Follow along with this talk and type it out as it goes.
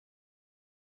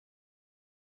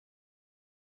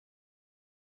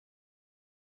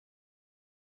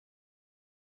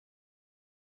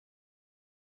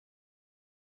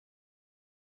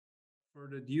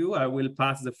further ado, I will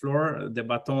pass the floor, the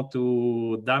baton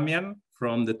to Damien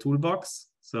from the Toolbox.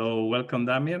 So welcome,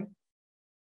 Damien.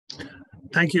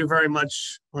 Thank you very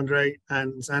much, Andre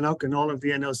and ANOC and all of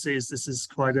the NOCs. This is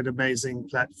quite an amazing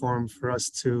platform for us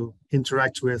to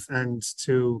interact with and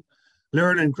to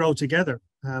learn and grow together.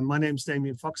 My name is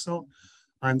Damien Foxall.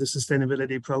 I'm the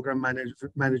Sustainability Program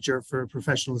Manager for a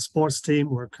professional sports team.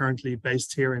 We're currently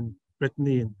based here in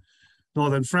Brittany in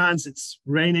northern France. It's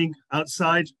raining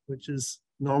outside, which is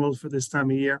normal for this time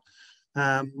of year.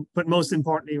 But most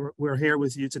importantly, we're here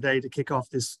with you today to kick off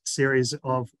this series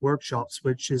of workshops,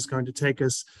 which is going to take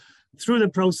us through the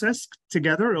process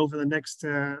together over the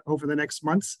next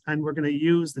months. And we're going to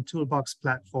use the Toolbox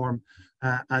platform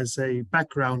as a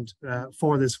background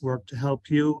for this work to help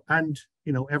you and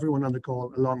everyone on the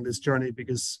call along this journey,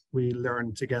 because we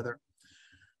learn together.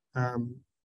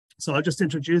 So I'll just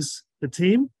introduce the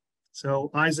team.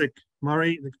 So Isaac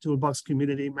Murray, the Toolbox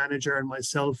Community Manager, and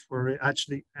myself were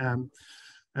actually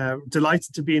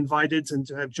delighted to be invited and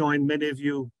to have joined many of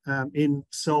you in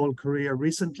Seoul, Korea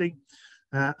recently.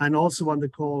 And also on the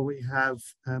call, we have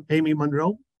Amy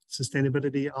Monroe,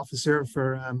 Sustainability Officer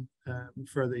for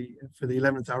the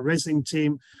 11th Hour Racing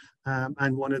team,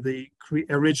 and one of the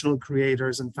original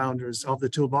creators and founders of the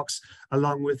Toolbox,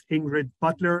 along with Ingrid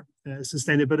Butler,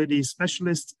 Sustainability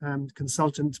Specialist and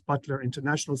Consultant, Butler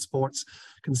International Sports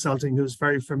Consulting, who's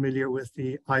very familiar with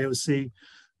the IOC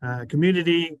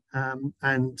community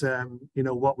and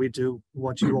what we do,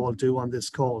 what you all do on this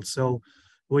call. So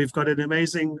we've got an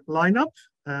amazing lineup,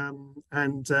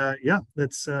 yeah,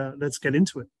 let's get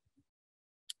into it.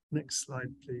 Next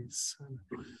slide, please.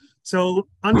 So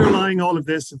underlying all of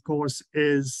this, of course,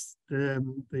 is I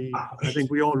think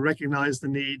we all recognize the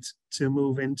need to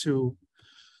move into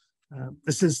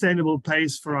a sustainable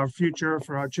place for our future,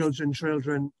 for our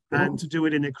children, and to do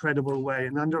it in a credible way.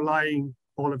 And underlying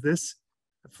all of this,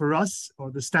 for us, or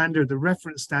the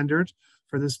reference standard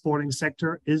for the sporting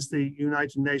sector, is the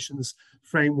United Nations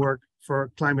Framework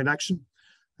for Climate Action,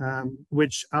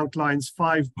 which outlines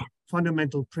 5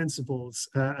 fundamental principles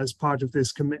as part of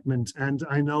this commitment. And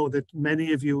I know that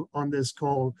many of you on this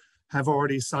call have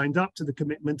already signed up to the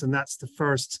commitment, and that's the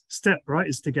first step, right?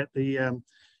 Is to get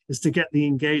the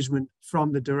engagement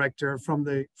from the director, from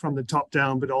the top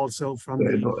down, but also from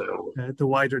the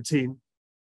wider team.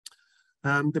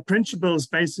 The principles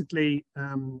basically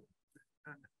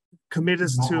commit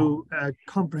us to a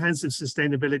comprehensive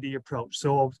sustainability approach.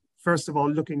 So first of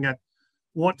all, looking at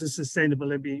what does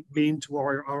sustainability mean to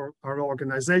our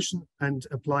organization, and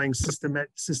applying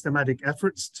systematic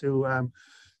efforts to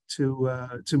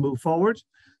move forward.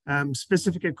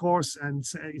 Specific, of course, and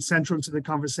central to the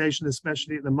conversation,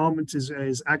 especially at the moment,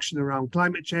 is action around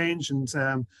climate change, and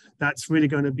that's really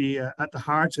going to be at the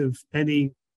heart of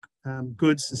any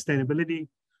good sustainability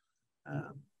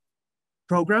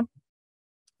program.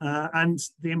 And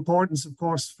the importance, of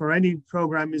course, for any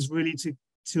program is really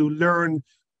to learn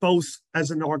both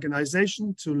as an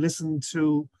organization, to listen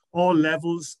to all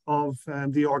levels of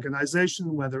the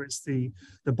organization, whether it's the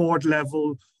board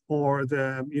level or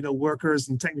the workers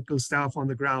and technical staff on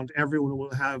the ground. Everyone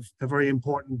will have a very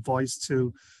important voice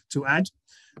to add,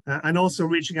 and also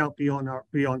reaching out beyond our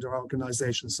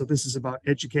organization. So this is about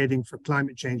educating for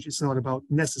climate change. It's not about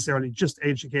necessarily just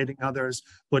educating others,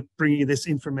 but bringing this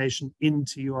information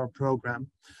into your program.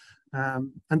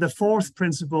 And the 4th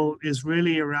principle is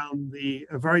really around a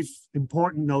very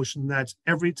important notion that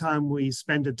every time we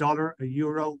spend $1,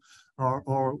 €1,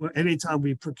 or any time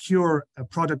we procure a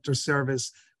product or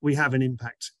service, we have an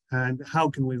impact. And how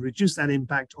can we reduce that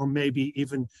impact, or maybe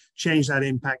even change that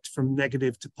impact from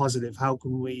negative to positive? How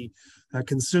can we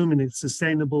consume in a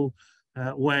sustainable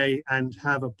way and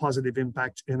have a positive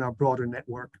impact in our broader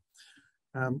network?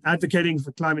 Advocating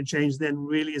for climate change then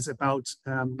really is about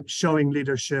showing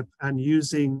leadership and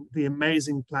using the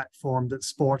amazing platform that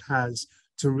sport has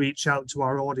to reach out to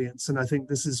our audience. And I think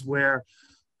this is where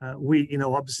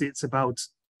obviously it's about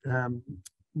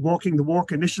walking the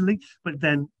walk initially, but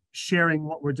then sharing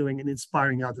what we're doing and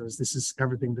inspiring others. This is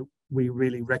everything that we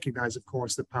really recognize, of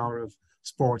course, the power of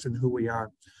sport and who we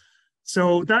are.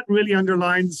 So that really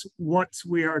underlines what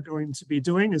we are going to be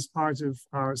doing as part of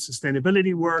our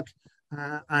sustainability work.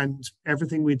 And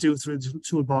everything we do through the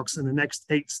Toolbox in the next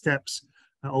 8 steps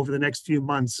over the next few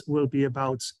months will be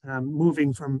about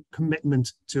moving from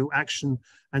commitment to action,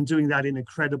 and doing that in a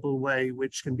credible way,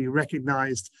 which can be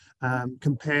recognized,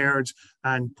 compared,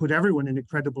 and put everyone in a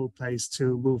credible place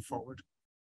to move forward.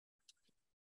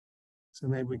 So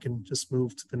maybe we can just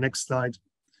move to the next slide.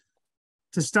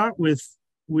 To start with,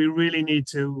 we really need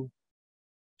to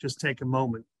just take a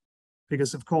moment,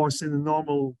 because of course in the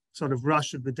normal sort of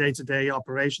rush of the day-to-day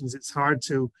operations, it's hard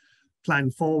to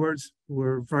plan forward.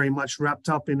 We're very much wrapped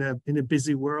up in a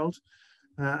busy world.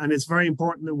 And it's very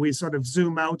important that we sort of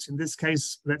zoom out, in this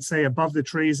case, let's say above the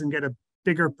trees, and get a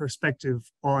bigger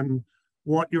perspective on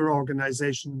what your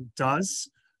organization does,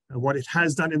 what it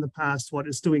has done in the past, what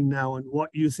it's doing now, and what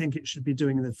you think it should be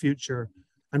doing in the future,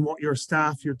 and what your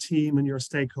staff, your team, and your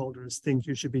stakeholders think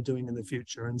you should be doing in the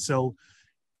future. And so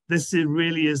this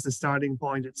really is the starting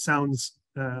point. It sounds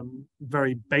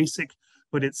very basic,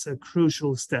 but it's a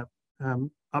crucial step.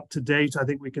 Up to date, I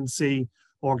think we can see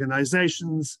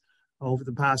organizations over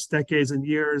the past decades and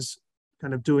years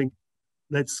kind of doing,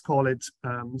 let's call it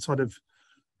sort of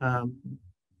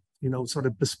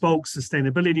bespoke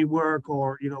sustainability work,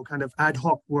 or, kind of ad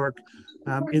hoc work.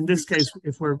 In this case,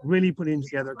 if we're really putting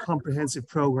together a comprehensive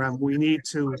program, we need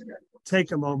to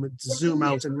take a moment to zoom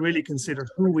out and really consider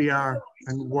who we are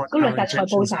and what our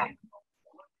intentions are.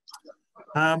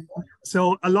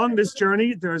 So along this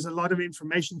journey, there's a lot of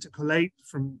information to collate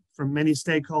from many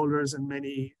stakeholders and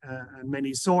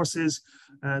many sources.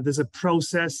 There's a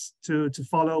process to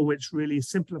follow, which really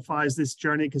simplifies this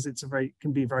journey, because it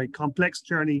can be a very complex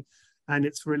journey, and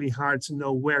it's really hard to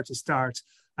know where to start.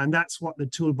 And that's what the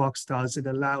Toolbox does. It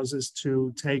allows us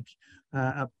to take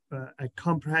a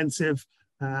comprehensive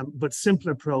but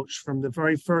simple approach from the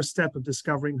very first step of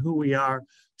discovering who we are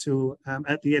to,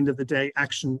 at the end of the day,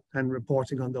 action and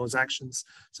reporting on those actions.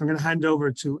 So I'm going to hand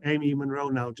over to Amy Monroe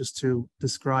now, just to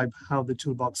describe how the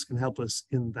Toolbox can help us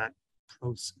in that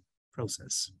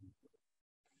process.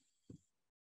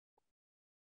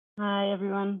 Hi,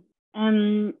 everyone.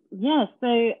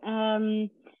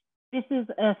 This is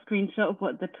a screenshot of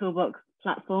what the Toolbox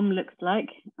platform looks like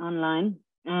online.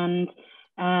 And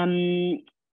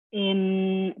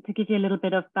to give you a little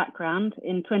bit of background,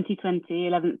 in 2020,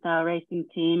 11th Hour Racing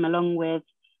Team, along with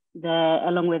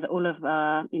all of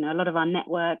our, a lot of our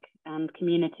network and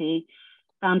community,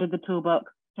 founded the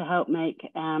Toolbox to help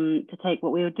to take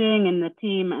what we were doing in the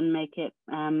team and make it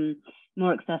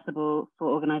more accessible for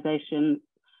organizations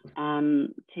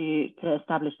to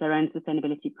establish their own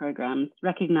sustainability programs,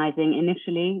 recognizing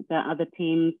initially that other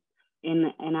teams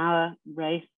in our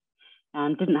race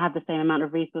didn't have the same amount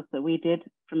of resource that we did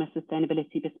from a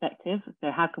sustainability perspective. So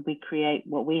how could we create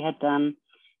what we had done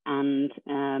and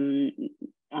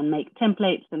make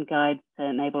templates and guides to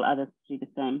enable others to do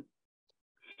the same?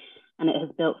 And it has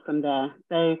built from there.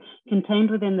 So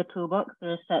contained within the Toolbox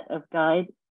are a set of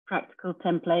guides, practical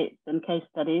templates, and case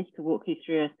studies to walk you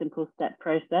through a simple step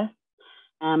process.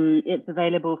 It's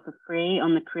available for free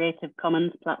on the Creative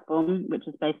Commons platform, which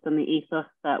is based on the ethos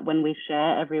that when we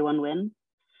share, everyone wins.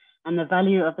 And the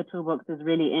value of the Toolbox is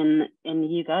really in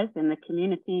you guys, in the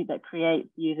community that creates,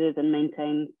 uses, and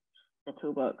maintains the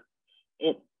Toolbox.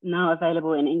 It's now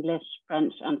available in English,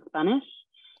 French, and Spanish,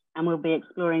 and we'll be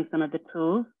exploring some of the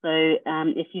tools. So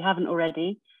if you haven't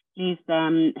already, please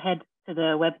head to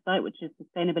the website, which is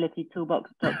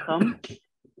sustainabilitytoolbox.com,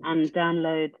 and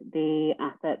download the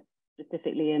assets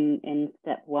specifically in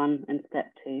step 1 and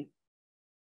step 2.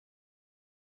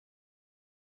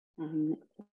 Next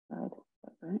slide.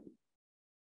 That's right.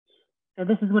 So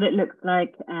this is what it looks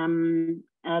like.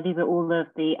 These are all of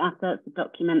the assets, the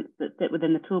documents that sit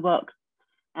within the Toolbox.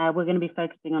 We're going to be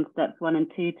focusing on steps 1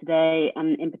 and 2 today,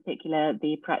 and in particular,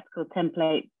 the practical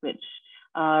templates, which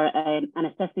are an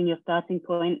assessing your starting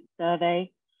point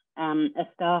survey, a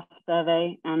staff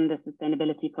survey, and a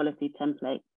sustainability policy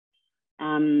template.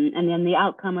 And then the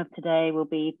outcome of today will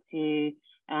be to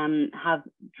have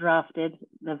drafted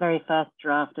the very first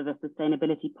draft of a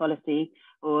sustainability policy,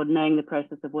 or knowing the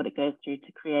process of what it goes through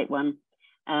to create one,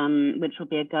 which will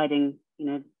be a guiding,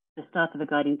 the start of a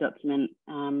guiding document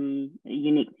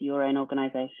unique to your own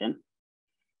organization.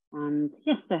 And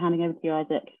yes, so handing over to you,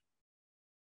 Isaac.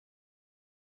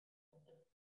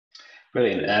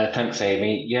 Brilliant, thanks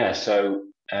Amy. Yeah, so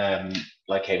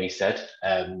like Amy said,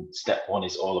 step 1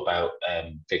 is all about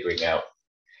figuring out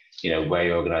where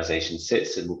your organisation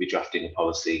sits, and we'll be drafting a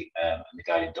policy and the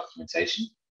guiding documentation.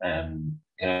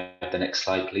 Can I have the next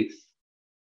slide, please?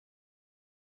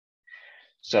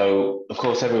 So, of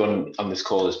course, everyone on this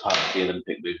call is part of the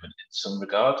Olympic movement in some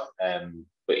regard,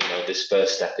 but this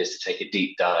first step is to take a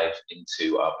deep dive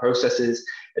into our processes,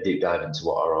 a deep dive into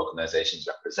what our organisations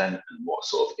represent and what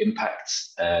sort of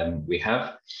impacts we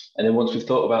have. And then once we've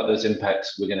thought about those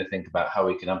impacts, we're going to think about how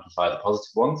we can amplify the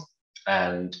positive ones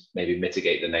and maybe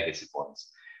mitigate the negative ones.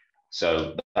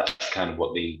 So that's kind of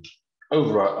what the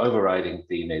overriding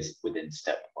theme is within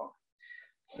step 1.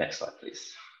 Next slide,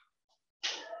 please.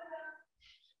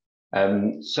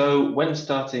 So when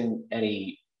starting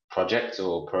any project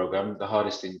or program, the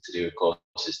hardest thing to do, of course,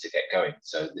 is to get going.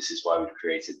 So this is why we've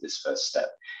created this first step.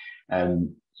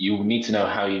 You need to know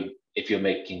how if you're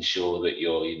making sure that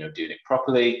you're, doing it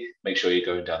properly, make sure you're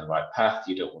going down the right path.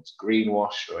 You don't want to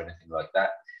greenwash or anything like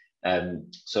that.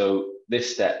 So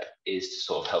this step is to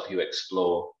sort of help you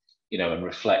explore, and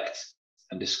reflect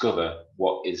and discover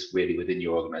what is really within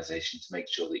your organization to make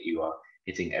sure that you are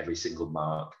hitting every single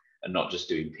mark and not just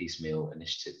doing piecemeal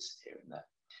initiatives here and there.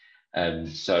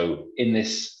 So in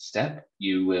this step,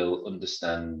 you will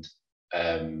understand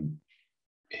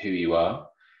who you are,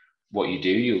 what you do.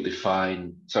 You'll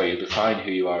define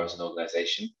who you are as an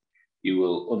organization. You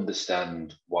will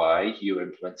understand why you're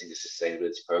implementing the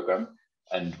sustainability program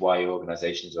and why your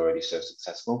organization is already so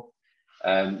successful.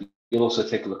 You'll also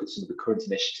take a look at some of the current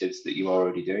initiatives that you're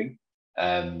already doing,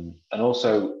 and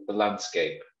also the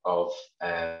landscape of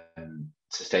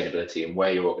sustainability and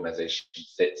where your organization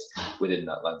fits within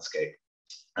that landscape.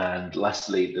 And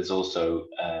lastly, there's also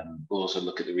we'll also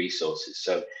look at the resources.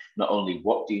 So not only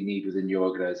what do you need within your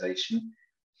organization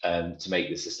to make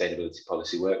the sustainability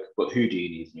policy work, but who do you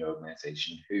need in your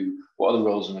organization? What are the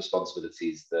roles and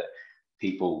responsibilities that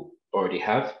people already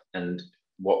have, and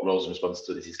what roles and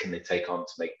responsibilities can they take on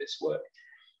to make this work?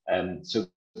 So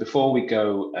before we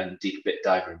go and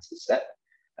dive into the step,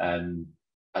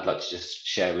 I'd like to just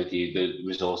share with you the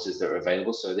resources that are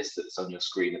available. So this that's on your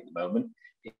screen at the moment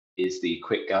is the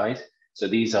quick guide. So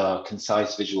these are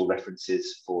concise visual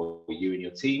references for you and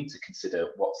your team to consider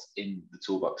what's in the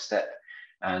toolbox step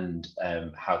and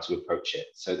how to approach it.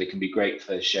 So they can be great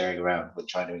for sharing around when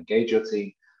trying to engage your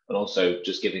team, and also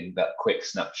just giving that quick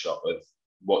snapshot of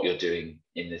what you're doing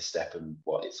in this step and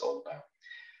what it's all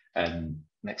about.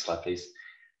 Next slide, please.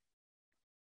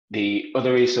 The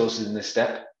other resources in this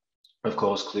step, of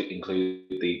course, include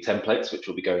the templates, which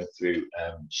we'll be going through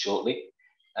shortly.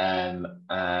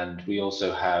 And we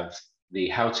also have the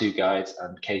how-to guides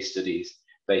and case studies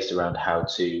based around how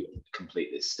to complete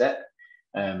this step.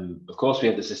 Of course, we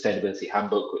have the sustainability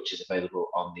handbook, which is available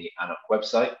on the ANOC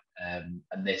website. And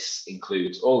this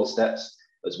includes all the steps,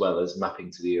 as well as mapping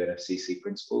to the UNFCCC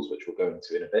principles, which we'll go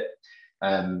into in a bit.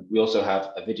 We also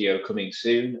have a video coming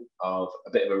soon of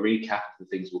a bit of a recap of the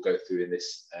things we'll go through in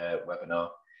this webinar.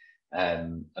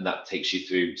 And that takes you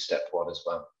through step 1 as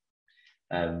well.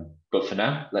 But for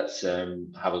now, let's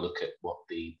have a look at what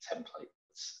the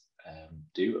templates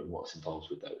do and what's involved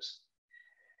with those.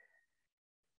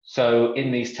 So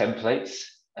in these templates,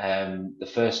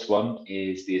 the first one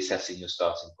is the assessing your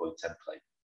starting point template.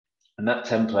 And that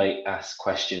template asks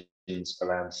questions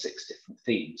around 6 different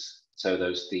themes. So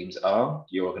those themes are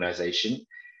your organization,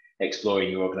 exploring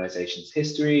your organization's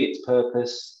history, its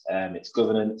purpose, its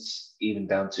governance, even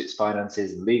down to its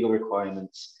finances and legal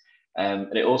requirements.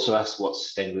 And it also asks what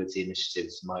sustainability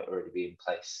initiatives might already be in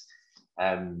place.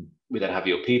 We then have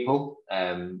your people,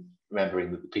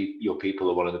 remembering that your people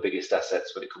are one of the biggest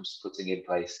assets when it comes to putting in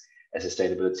place a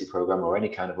sustainability program or any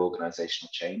kind of organizational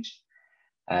change.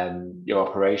 Your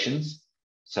operations.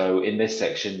 So in this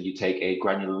section, you take a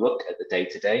granular look at the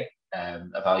day-to-day,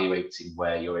 evaluating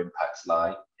where your impacts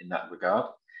lie in that regard.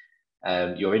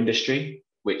 Your industry,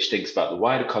 which thinks about the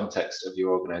wider context of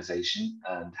your organization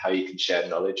and how you can share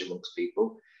knowledge amongst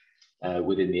people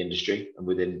within the industry and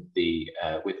within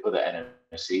with other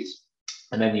NOCs.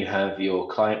 And then you have your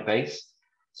client base.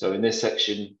 So in this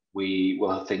section, we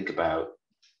will think about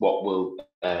what will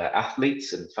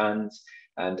athletes and fans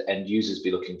and end users be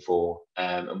looking for,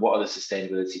 and what are the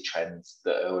sustainability trends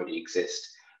that already exist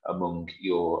among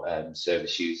your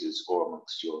service users or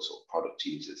amongst your sort of product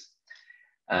users.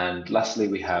 And lastly,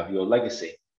 we have your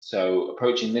legacy. So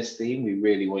approaching this theme, we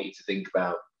really want you to think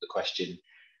about the question,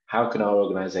 how can our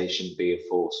organization be a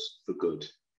force for good?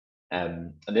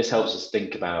 And this helps us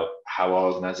think about how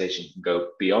our organization can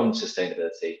go beyond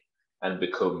sustainability and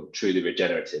become truly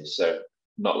regenerative. So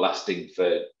not lasting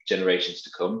for generations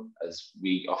to come, as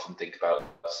we often think about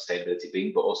sustainability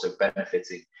being, but also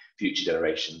benefiting future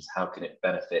generations. How can it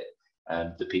benefit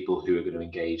the people who are going to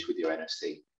engage with your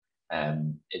NOC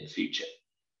in the future?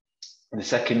 And the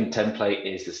second template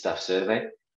is the staff survey.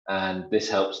 And this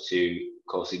helps to, of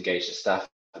course, engage the staff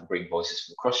and bring voices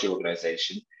from across your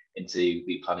organization into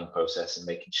the planning process and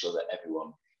making sure that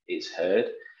everyone is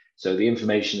heard. So the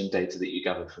information and data that you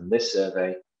gather from this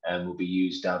survey will be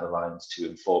used down the lines to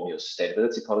inform your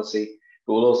sustainability policy,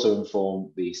 but will also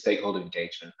inform the stakeholder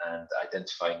engagement and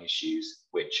identifying issues,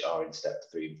 which are in step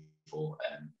 3 and 4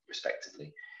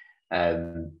 respectively.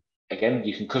 Again,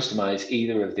 you can customize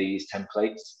either of these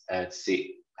templates to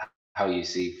see how you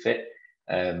see fit.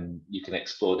 You can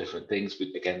explore different things.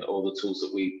 Again, all the tools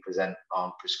that we present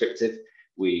aren't prescriptive.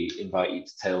 we invite you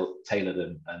to tailor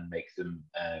them and make them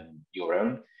your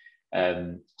own.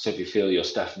 So if you feel your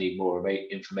staff need more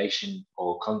information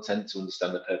or content to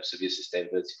understand the purpose of your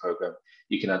sustainability program,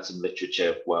 you can add some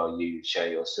literature while you share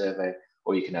your survey,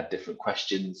 or you can add different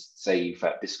questions. Say you've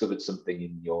discovered something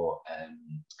in your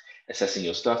assessing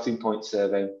your starting point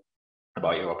survey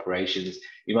about your operations.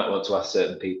 You might want to ask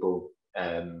certain people,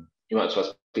 you might want to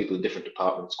ask people in different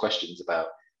departments questions about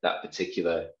that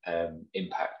particular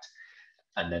impact,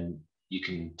 and then you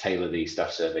can tailor the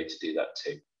staff survey to do that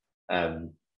too.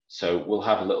 So we'll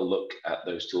have a little look at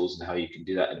those tools and how you can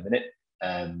do that in a minute.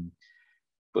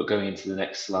 But going into the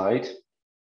next slide,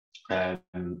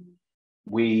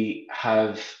 we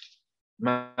have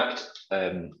mapped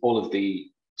all of the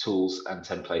tools and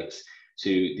templates to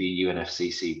the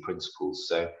UNFCCC principles.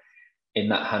 So in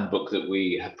that handbook that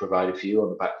we have provided for you on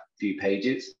the back few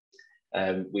pages,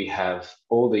 we have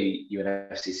all the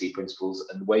UNFCCC principles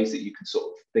and ways that you can sort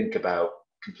of think about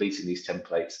completing these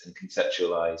templates and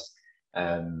conceptualize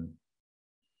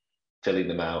filling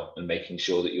them out and making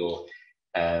sure that you're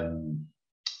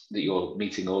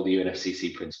meeting all the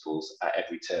UNFCCC principles at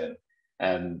every turn.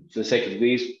 For the sake of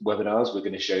these webinars, we're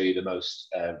going to show you the most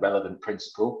relevant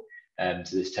principle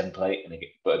to this template.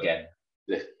 But again,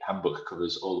 the handbook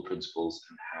covers all the principles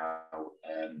and how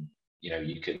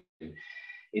you can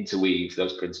interweave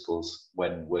those principles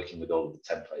when working with all of the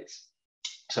templates.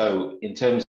 So in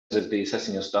terms of the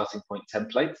assessing your starting point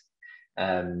template,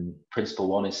 principle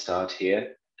 1 is start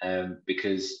here,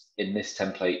 because in this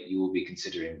template you will be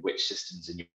considering which systems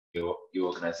in your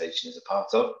organization is a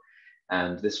part of,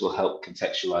 and this will help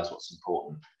contextualize what's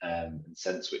important and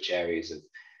sense which areas of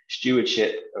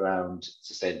stewardship around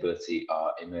sustainability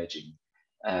are emerging.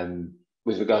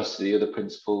 With regards to the other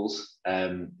principles,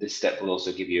 this step will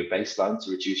also give you a baseline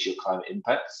to reduce your climate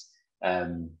impacts,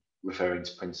 referring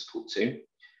to principle 2,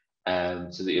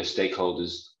 so that your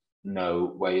stakeholders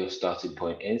know where your starting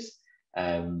point is.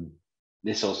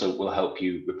 This also will help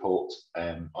you report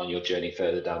on your journey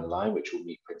further down the line, which will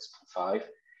meet principle 5.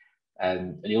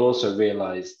 And you'll also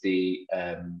realise the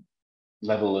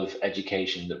level of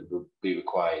education that will be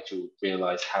required. You'll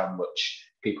realise how much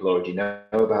people already know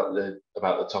about the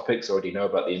topics, already know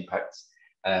about the impacts,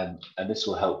 and this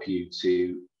will help you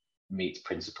to meet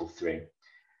principle 3.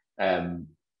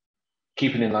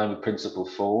 Keeping in line with principle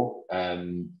 4,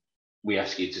 we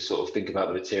ask you to sort of think about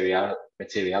the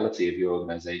materiality of your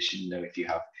organisation. If you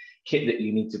have kit that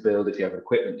you need to build, if you have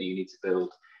equipment that you need to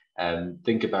build,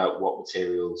 think about what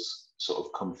materials sort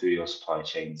of come through your supply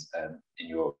chains in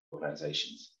your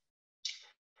organisations.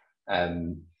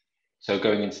 So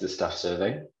going into the staff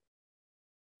survey,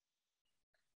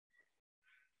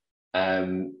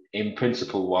 in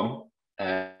principle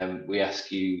 1, we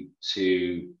ask you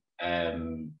to,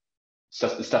 the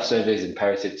staff survey is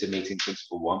imperative to meeting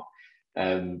principle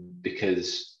 1,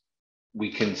 because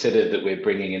we consider that we're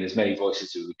bringing in as many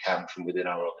voices as we can from within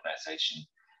our organisation.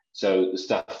 So the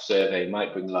staff survey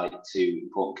might bring light to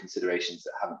important considerations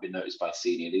that haven't been noticed by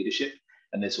senior leadership,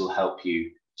 and this will help you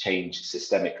change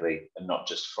systemically and not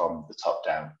just from the top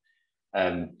down.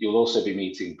 You'll also be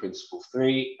meeting principle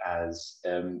 3, as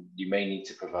you may need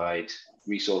to provide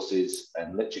resources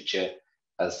and literature,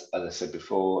 as I said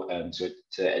before, to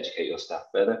educate your staff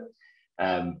further.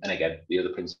 And again, the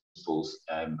other principles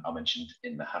are mentioned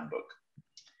in the handbook.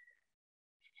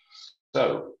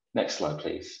 So next slide,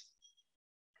 please.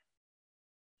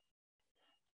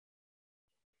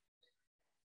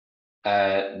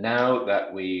 Now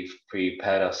that we've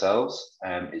prepared ourselves,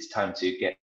 it's time to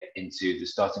get into the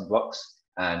starting blocks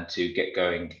and to get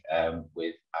going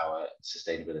with our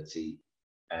sustainability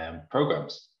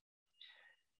programs.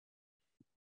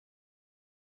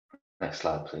 Next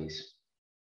slide, please.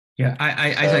 Yeah,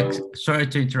 Isaac, sorry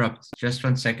to interrupt. Just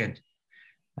 1 second.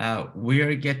 We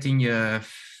are getting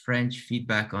French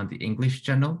feedback on the English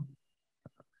channel.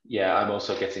 Yeah, I'm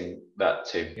also getting that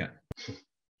too. Yeah.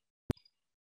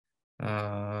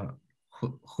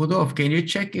 Rudolf, can you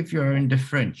check if you're in the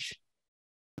French?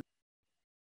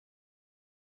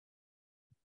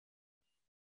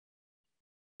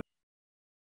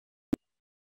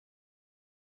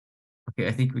 Okay,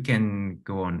 I think we can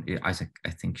go on. Isaac, I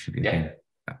think should be okay.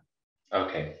 Yeah.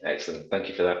 Okay, excellent. Thank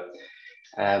you for that.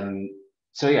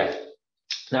 So yeah,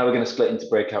 now we're going to split into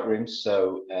breakout rooms.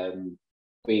 So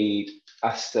we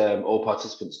asked all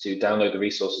participants to download the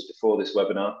resources before this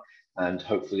webinar, and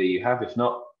hopefully you have. If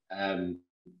not,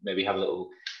 maybe have a little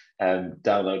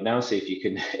download now, see if you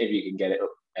can get it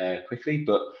up quickly.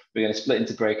 But we're going to split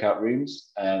into breakout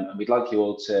rooms, and we'd like you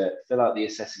all to fill out the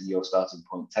assessing your starting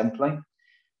point template.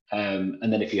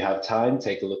 And then if you have time,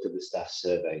 take a look at the staff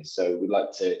survey. So we'd like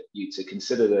you to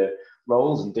consider the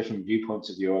roles and different viewpoints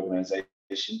of your organisation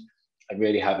and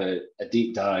really have a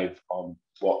deep dive on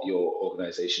what your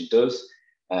organisation does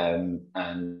and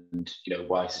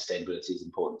why sustainability is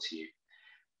important to you.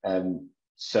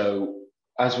 So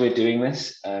as we're doing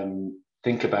this,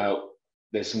 think about,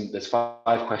 there's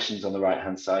 5 questions on the right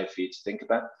hand side for you to think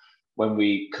about. When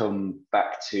we come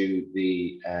back to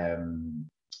the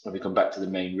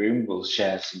main room, we'll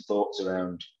share some thoughts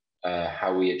around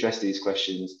how we address these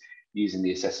questions using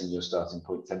the Assessing Your Starting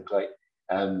Point template.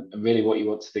 And really what you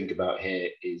want to think about here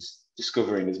is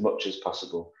discovering as much as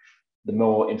possible. The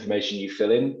more information you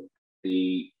fill in,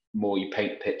 the more you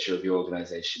paint a picture of your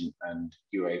organisation and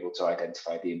you're able to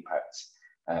identify the impacts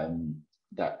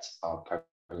that are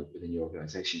prevalent within your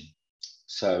organisation.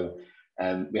 So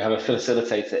we have a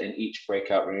facilitator in each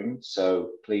breakout room,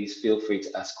 so please feel free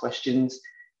to ask questions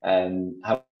and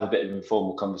have a bit of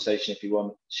informal conversation if you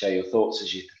want. Share your thoughts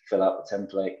as you fill out the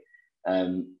template.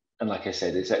 And like I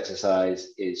said, this exercise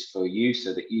is for you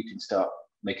so that you can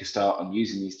make a start on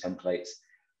using these templates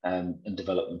and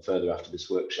develop them further after this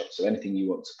workshop. So anything you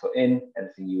want to put in,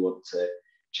 anything you want to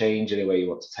change, any way you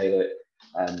want to tailor it,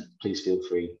 please feel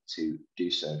free to do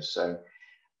so. So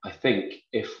I think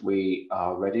if we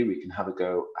are ready, we can have a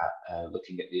go at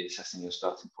looking at the Assessing Your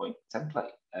Starting Point template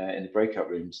in the breakout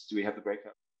rooms. Do we have the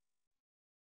breakout?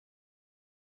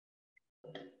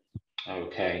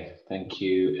 Okay, thank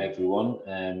you everyone.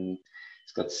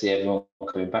 It's good to see everyone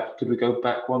coming back. Could we go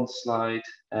back one slide,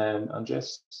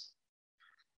 Andres?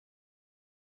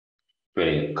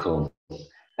 Brilliant, cool.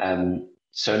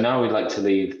 So now we'd like to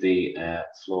leave the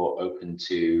floor open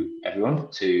to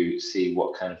everyone to see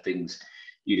what kind of things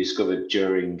you discovered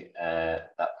during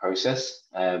that process.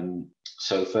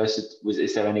 So first,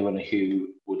 is there anyone who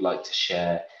would like to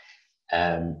share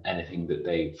anything that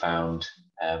they found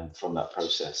from that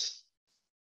process?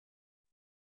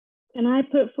 Can I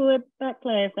put forward that,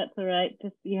 Claire, if that's all right?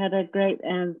 Just, you had a great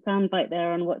soundbite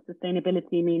there on what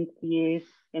sustainability means to you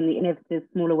in the innovative,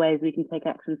 smaller ways we can take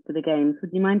actions to the games.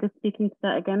 Would you mind just speaking to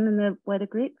that again in the wider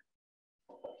group?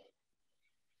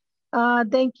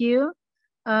 Thank you.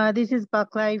 This is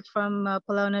Baklay from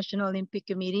Palau National Olympic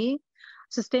Committee.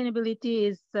 Sustainability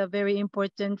is very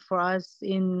important for us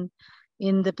in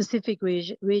the Pacific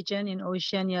region in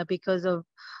Oceania because of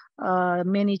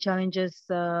many challenges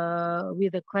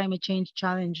with the climate change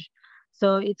challenge.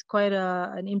 So it's quite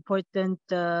an important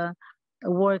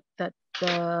work that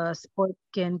sport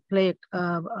can play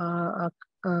a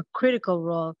critical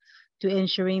role to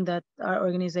ensuring that our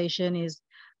organization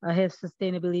has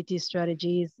sustainability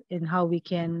strategies in how we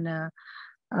can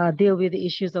deal with the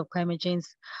issues of climate change.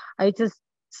 I just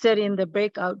said in the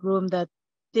breakout room that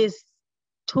this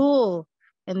tool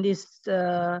and this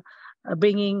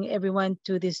bringing everyone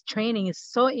to this training is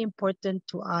so important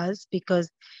to us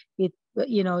because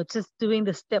just doing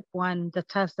the step 1, the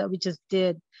task that we just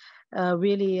did,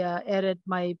 really added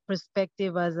my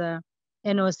perspective as a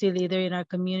NOC leader in our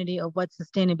community of what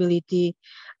sustainability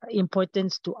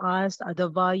importance to us, are the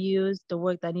values, the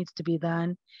work that needs to be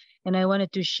done. And I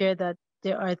wanted to share that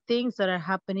there are things that are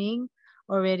happening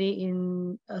already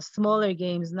in smaller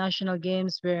games, national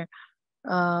games, where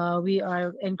we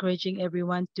are encouraging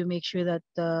everyone to make sure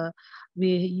that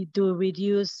we do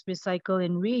reduce, recycle,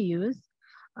 and reuse,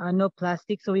 no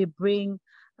plastic. So we bring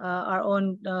our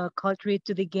own culture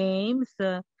to the games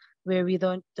where we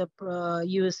don't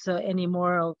use any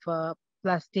more of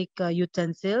plastic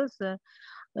utensils.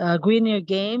 Greener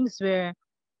games where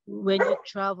when you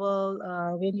travel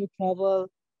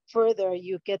further,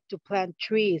 you get to plant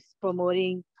trees,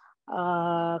 promoting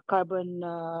carbon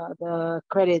the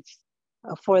credits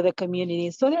for the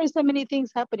community. So there are so many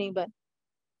things happening, but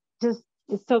just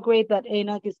it's so great that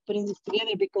ANOC is putting this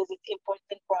together because it's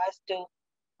important for us to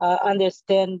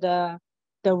understand the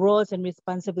roles and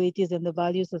responsibilities and the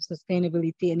values of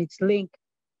sustainability, and its link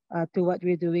to what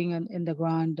we're doing in the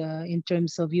ground in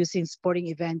terms of using sporting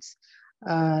events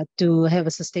to have a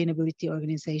sustainability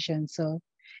organization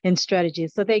and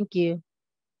strategies. So thank you.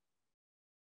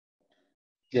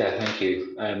 Yeah, thank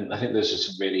you. I think there's just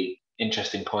some really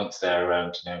interesting points there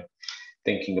around,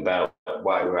 thinking about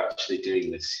why we're actually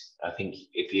doing this. I think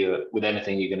if you're with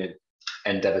anything you're going to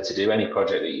endeavour to do, any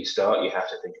project that you start, you have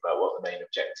to think about what the main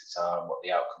objectives are and what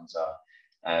the outcomes are,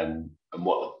 and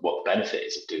what the benefit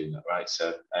is of doing that, right?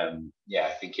 So yeah,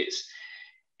 I think it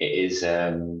is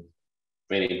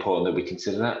really important that we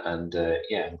consider that, and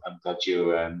yeah, I'm glad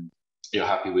you're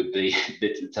happy with the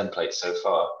template so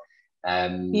far.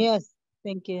 Yes,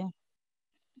 thank you.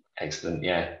 Excellent.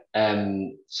 Yeah.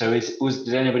 So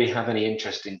did anybody have any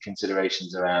interesting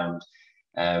considerations around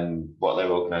what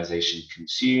their organization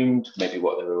consumed, maybe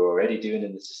what they were already doing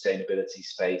in the sustainability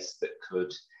space that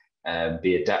could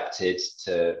be adapted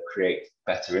to create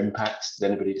better impacts.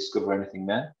 Did anybody discover anything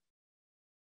there?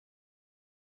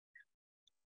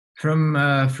 From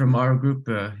our group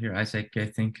here, Isaac, I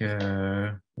think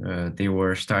they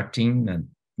were starting, and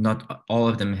not all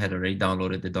of them had already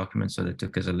downloaded the document, so that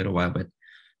took us a little while, but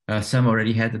some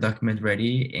already had the document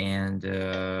ready. And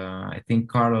I think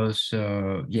Carlos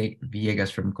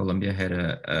Villegas from Colombia had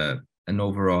an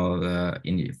overall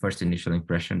first initial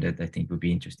impression that I think would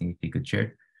be interesting if he could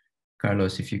share.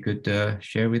 Carlos, if you could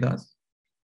share with us.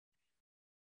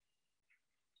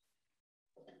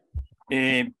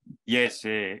 Yes,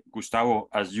 Gustavo,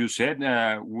 as you said,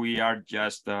 we are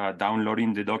just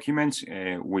downloading the documents.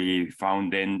 We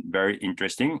found them very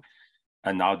interesting.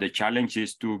 And now the challenge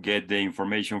is to get the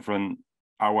information from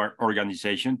our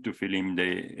organization to fill in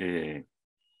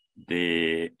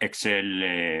the Excel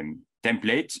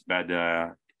templates, but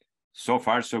so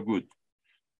far so good.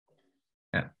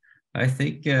 Yeah, I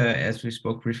think as we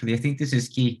spoke briefly, I think this is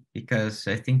key, because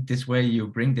I think this way you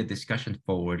bring the discussion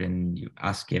forward and you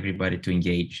ask everybody to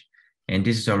engage. And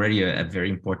this is already a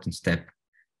very important step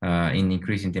in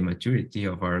increasing the maturity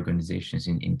of our organizations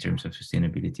in terms of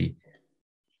sustainability.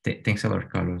 Thanks a lot,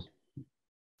 Carlos.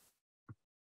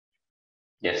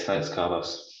 Yes, thanks,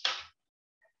 Carlos.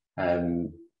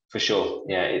 For sure,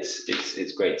 yeah,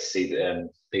 it's great to see that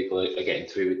people are getting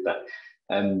through with that.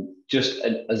 Just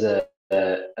as a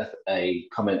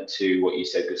comment to what you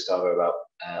said, Gustavo, about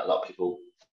a lot of people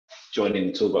joining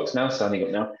the Toolbox now, signing up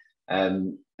now.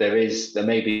 There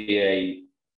may be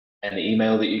an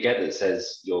email that you get that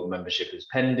says your membership is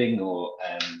pending, or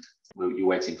you're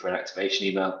waiting for an activation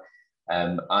email.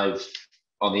 I've,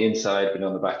 on the inside, been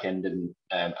on the back end and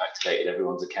activated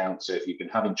everyone's account. So if you've been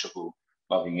having trouble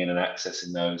logging in and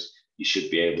accessing those, you should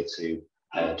be able to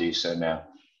do so now.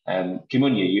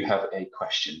 Kimunya, you have a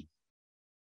question.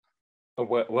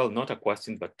 Well, not a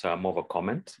question, but more of a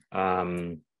comment.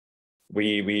 As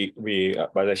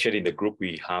I shared in the group,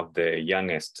 we have the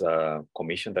youngest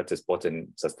commission, that's the Sport and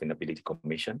Sustainability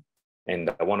Commission.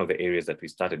 And one of the areas that we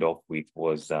started off with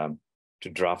was to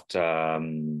draft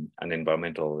an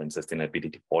environmental and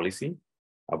sustainability policy,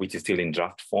 which is still in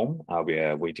draft form. We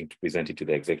are waiting to present it to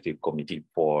the executive committee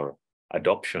for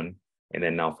adoption. And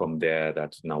then now from there,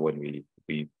 that's now when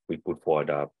we put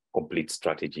forward a complete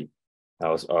strategy,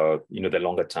 the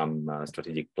longer term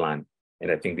strategic plan.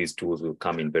 And I think these tools will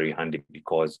come in very handy,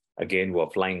 because again,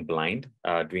 we're flying blind,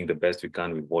 doing the best we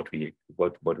can with what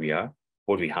we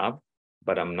have.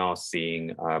 But I'm now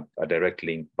seeing a direct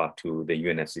link back to the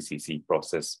UNFCCC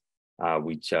process,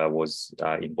 which was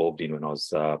involved in when I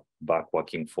was back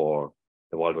working for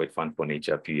the Worldwide Fund for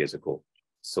Nature a few years ago.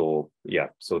 So yeah,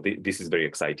 this is very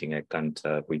exciting. I can't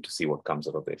wait to see what comes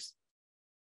out of this.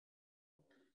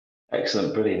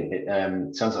 Excellent, brilliant.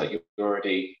 It sounds like you're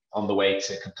already on the way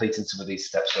to completing some of these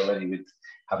steps already, with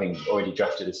having already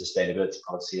drafted a sustainability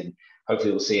policy, and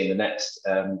hopefully we'll see in the next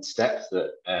step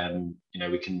that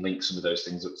we can link some of those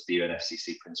things up to the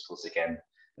UNFCCC principles again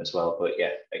as well. But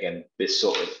yeah, again, this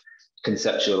sort of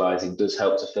conceptualizing does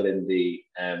help to fill in the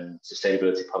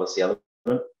sustainability policy element,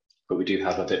 but we do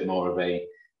have a bit more of a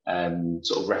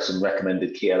sort of some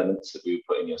recommended key elements that we would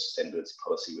put in your sustainability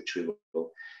policy, which we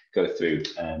will go through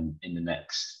in the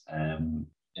next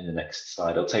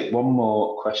slide. I'll take one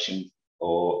more question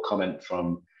or comment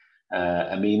from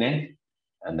Amine,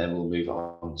 and then we'll move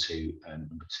on to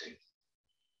number 2.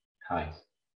 Hi.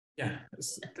 Yeah,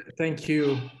 thank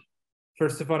you.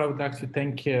 First of all, I would like to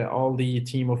thank all the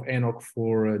team of ANOC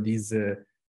for this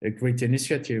great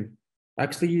initiative.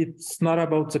 Actually, it's not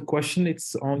about a question,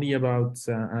 it's only about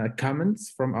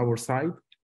comments from our side.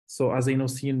 So as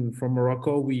NOC from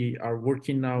Morocco, we are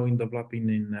working now in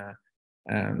developing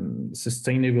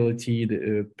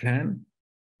sustainability plan,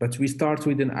 but we start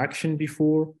with an action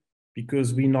before,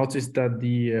 because we noticed that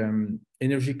the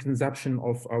energy consumption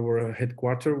of our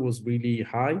headquarters was really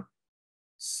high.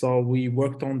 So we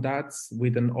worked on that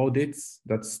with an audit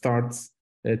that starts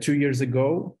 2 years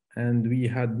ago, and we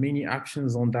had many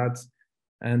actions on that,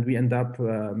 and we end up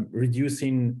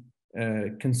reducing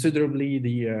considerably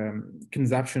the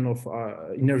consumption of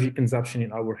energy consumption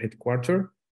in our headquarters.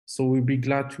 So we'll be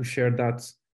glad to share that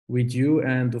with you,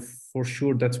 and for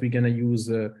sure that we're gonna use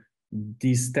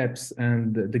these steps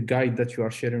and the guide that you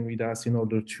are sharing with us in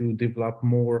order to develop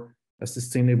more a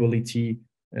sustainability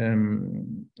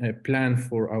plan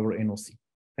for our NOC.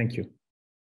 Thank you.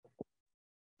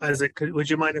 Isaac, would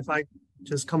you mind if I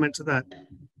just comment to that?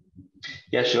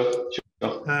 Yeah, sure.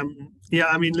 Yeah,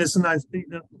 I mean, listen, I think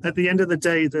that at the end of the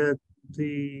day, the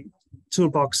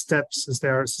toolbox steps, as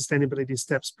their sustainability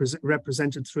steps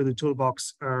represented through the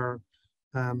toolbox, are,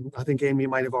 I think Amy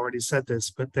might have already said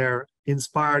this, but they're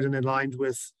inspired and aligned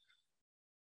with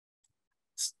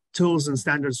tools and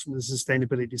standards from the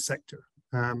sustainability sector.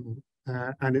 And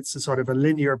it's a sort of a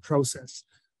linear process,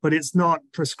 but it's not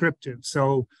prescriptive.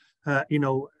 So, you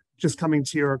know, just coming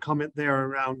to your comment there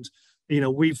around, you know,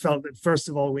 we felt that first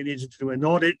of all, we needed to do an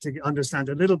audit to understand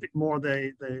a little bit more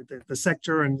the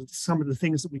sector and some of the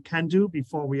things that we can do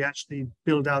before we actually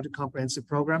build out a comprehensive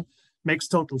program. Makes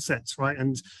total sense, right?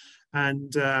 And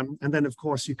then of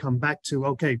course you come back to,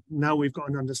 okay, now we've got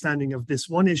an understanding of this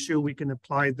one issue, we can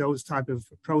apply those type of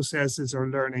processes or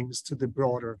learnings to the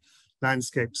broader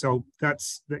landscape. So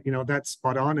that's, you know, that's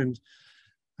spot on. And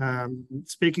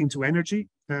speaking to energy,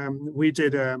 we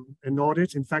did an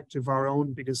audit, in fact, of our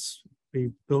own, because we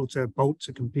built a boat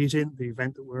to compete in, the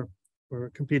event that we're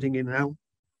competing in now.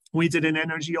 We did an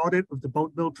energy audit of the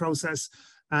boat build process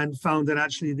and found that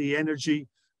actually the energy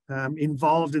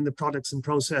involved in the products and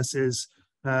processes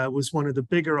was one of the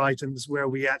bigger items where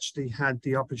we actually had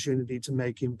the opportunity to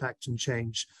make impact and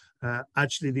change.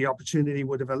 Actually, the opportunity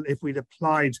would have, if we'd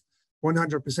applied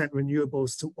 100%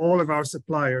 renewables to all of our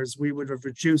suppliers, we would have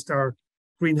reduced our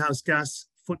greenhouse gas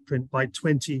footprint by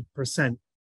 20%.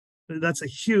 That's a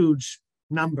huge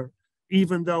number,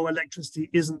 even though electricity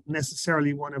isn't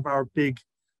necessarily one of our big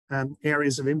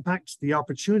areas of impact. The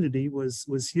opportunity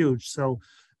was huge. So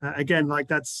again, like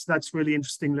that's really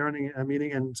interesting learning,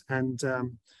 meaning, and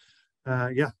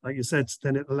yeah, like you said,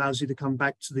 then it allows you to come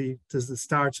back to the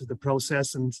start of the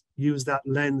process and use that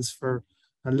lens for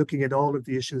looking at all of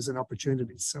the issues and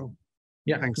opportunities. So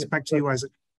yeah, thanks. Back to you,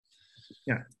 Isaac.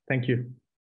 Yeah, thank you.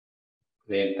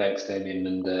 Brilliant. Thanks, Damien,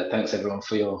 and thanks everyone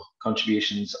for your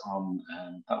contributions on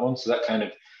that one. So that kind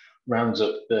of rounds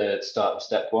up the start of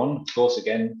step one. Of course,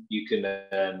 again, you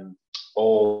can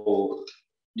all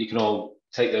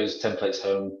take those templates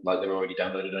home like they're already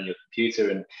downloaded on your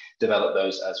computer and develop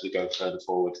those as we go further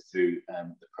forward through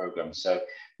the program. So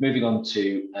moving on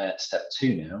to step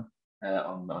two now,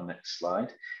 on our next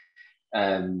slide.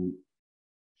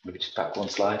 Maybe just back one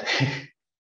slide.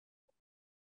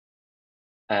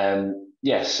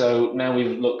 Yeah, so now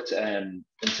we've looked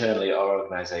internally at our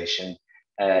organisation.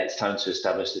 It's time to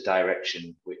establish the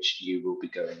direction which you will be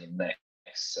going in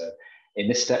next. So in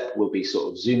this step, we'll be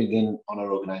sort of zooming in on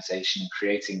our organisation,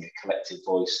 creating a collective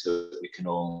voice that we can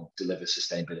all deliver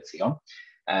sustainability on.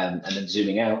 And then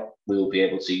zooming out, we'll be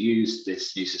able to use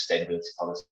this new sustainability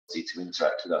policy to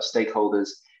interact with our stakeholders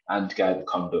and guide the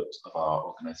conduct of our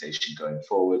organisation going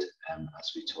forward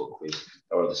as we talk with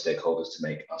our other stakeholders to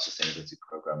make our sustainability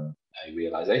programme a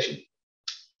realisation.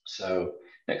 So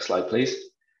next slide, please.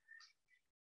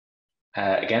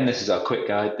 Again, this is our quick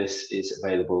guide. This is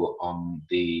available on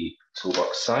the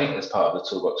Toolbox site as part of the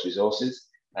Toolbox resources.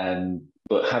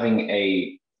 But having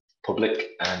a public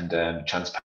and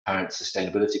transparent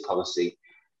sustainability policy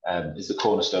is the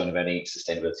cornerstone of any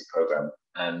sustainability programme.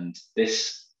 And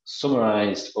this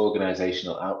summarised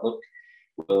organisational outlook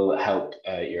will help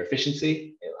your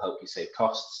efficiency, it will help you save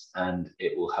costs, and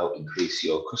it will help increase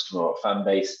your customer or fan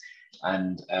base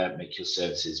and make your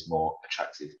services more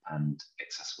attractive and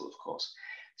accessible, of course.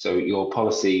 So your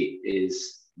policy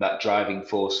is that driving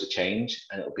force for change,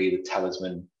 and it'll be the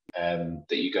talisman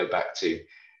that you go back to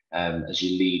as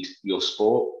you lead your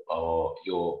sport or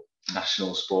your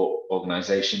national sport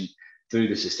organisation through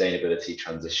the sustainability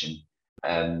transition.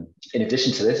 In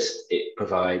addition to this, it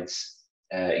provides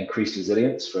increased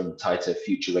resilience from tighter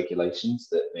future regulations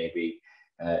that may be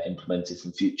implemented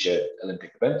from future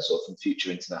Olympic events or from future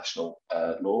international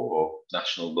law or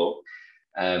national law,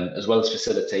 as well as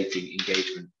facilitating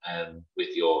engagement with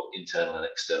your internal and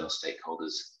external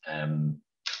stakeholders,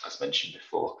 as mentioned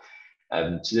before.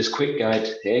 So this quick guide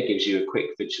here gives you a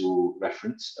quick visual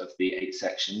reference of the 8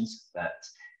 sections that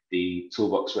the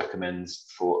Toolbox recommends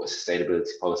for a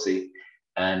sustainability policy.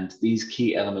 And these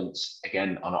key elements,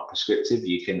 again, are not prescriptive.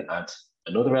 You can add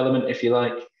another element if you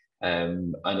like.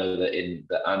 I know that in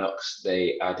the ANOCs,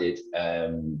 they added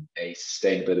a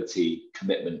sustainability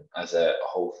commitment as a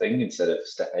whole thing instead of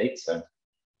step 8, so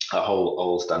a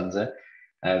whole stanza.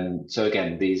 So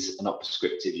again, these are not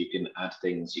prescriptive. You can add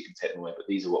things, you can take them away, but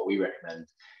these are what we recommend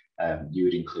you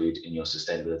would include in your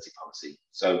sustainability policy.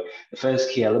 So the first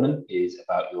key element is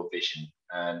about your vision.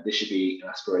 And this should be an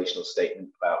aspirational statement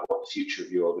about what the future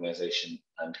of your organisation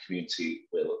and community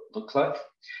will look like.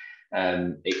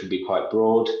 It can be quite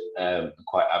broad and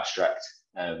quite abstract.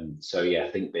 So yeah,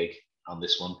 think big on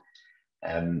this one.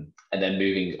 And then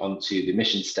moving on to the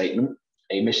mission statement.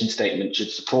 A mission statement should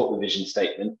support the vision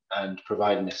statement and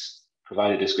provide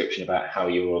a description about how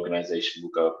your organisation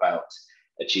will go about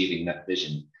achieving that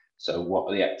vision. So what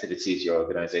are the activities your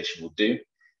organization will do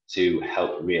to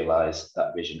help realize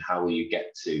that vision? How will you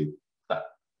get to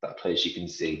that place you can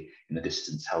see in the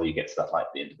distance? How will you get to that light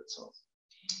at the end of the tunnel?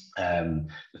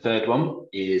 The third one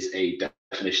is a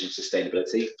definition of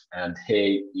sustainability, and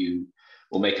here you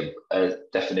will make a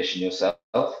definition yourself.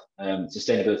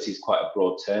 Sustainability is quite a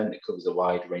broad term. It covers a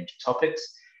wide range of topics.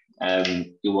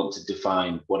 You'll want to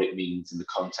define what it means in the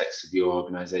context of your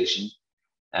organization.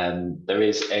 There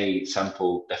is a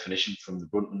sample definition from the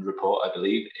Brundtland report, I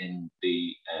believe, in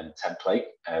the template,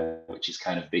 which is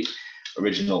kind of the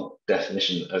original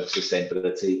definition of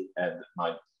sustainability.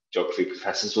 My geography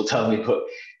professors will tell me, but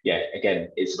yeah, again,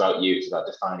 it's about you. It's about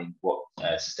defining what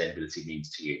sustainability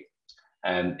means to you.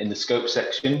 In the scope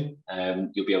section,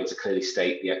 you'll be able to clearly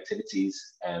state the activities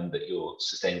that your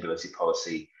sustainability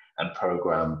policy and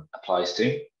program applies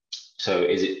to. So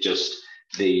is it just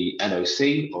the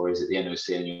NOC, or is it the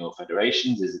NOC and your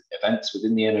federations? Is it events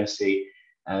within the NOC?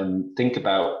 Think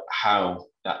about how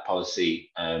that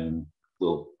policy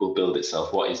will build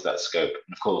itself. What is that scope?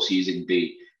 And of course, using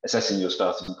the assessing your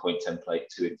starting point template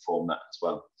to inform that as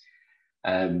well.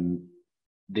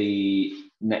 The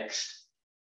next,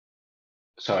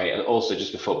 sorry, also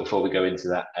just before we go into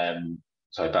that,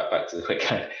 sorry, back to the quick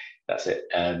guide. That's it.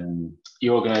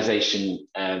 Your organization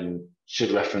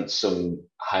should reference some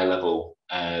high level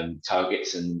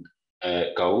targets and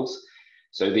goals.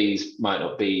 So these might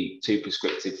not be too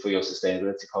prescriptive for your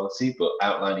sustainability policy, but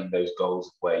outlining those goals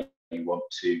of where you want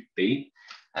to be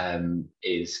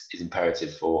is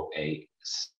imperative for a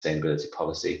sustainability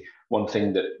policy. One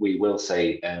thing that we will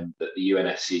say that the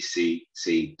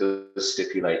UNFCCC does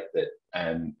stipulate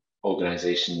that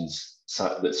organizations,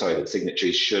 that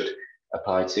signatories should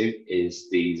apply to is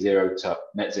the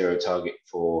net zero target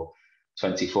for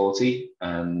 2040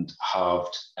 and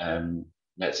halved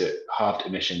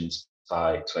emissions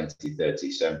by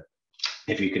 2030. So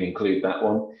if you can include that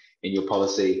one in your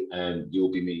policy,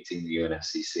 you'll be meeting the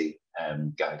UNFCCC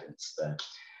guidance there.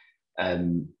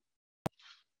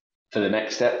 For the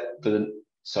next step,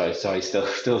 sorry,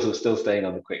 still staying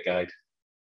on the quick guide.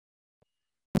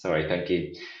 Sorry, thank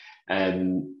you.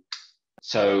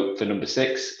 So for number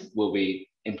 6, we'll be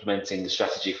implementing the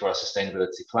strategy for our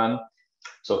sustainability plan,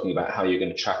 talking about how you're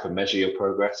going to track and measure your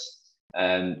progress.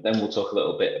 And then we'll talk a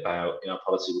little bit about, in our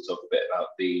policy, we'll talk a bit about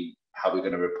how we're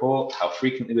going to report, how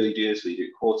frequently will you do this, will you do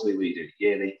it quarterly, will you do it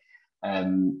yearly?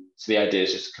 So the idea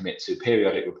is just to commit to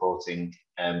periodic reporting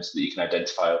so that you can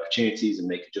identify opportunities and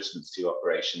make adjustments to your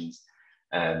operations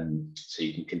so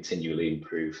you can continually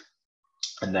improve.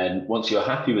 And then once you're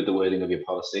happy with the wording of your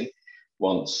policy,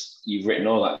 once you've written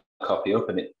all that copy up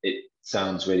and it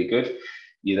sounds really good,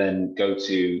 you then go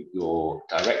to your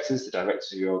directors, the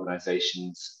directors of your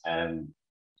organizations,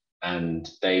 and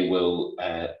they will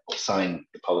sign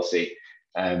the policy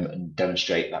and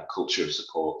demonstrate that culture of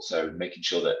support. So making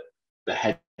sure that the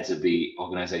heads of the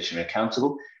organization are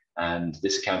accountable, and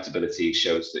this accountability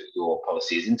shows that your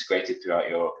policy is integrated throughout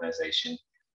your organization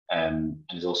and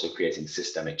is also creating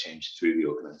systemic change through the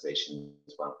organization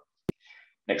as well.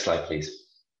 Next slide, please.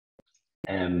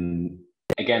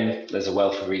 Again, there's a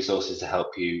wealth of resources to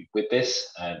help you with this.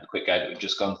 The quick guide that we've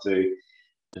just gone through,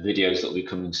 the videos that will be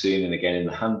coming soon, and again in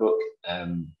the handbook.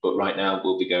 But right now,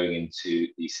 we'll be going into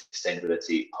the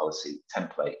sustainability policy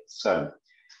template. So,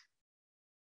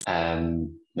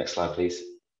 next slide, please.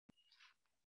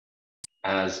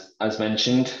 As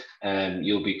mentioned,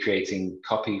 you'll be creating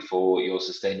copy for your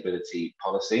sustainability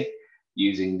policy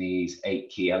using these 8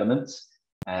 key elements.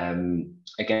 Again,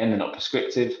 they're not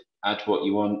prescriptive. Add what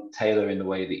you want, tailor in the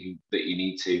way that you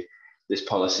need to. This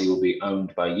policy will be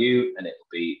owned by you and it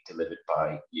will be delivered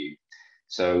by you.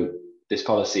 So this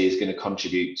policy is going to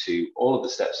contribute to all of the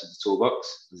steps of the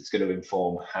toolbox. It's going to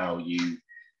inform how you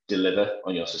deliver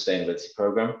on your sustainability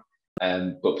program.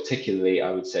 But particularly,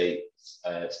 I would say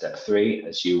step 3,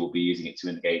 as you will be using it to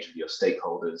engage with your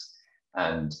stakeholders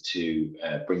and to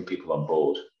bring people on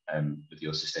board with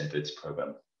your sustainability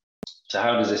program. So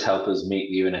how does this help us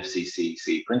meet the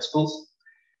UNFCCC principles?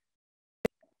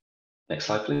 Next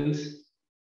slide, please.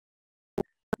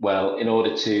 Well, in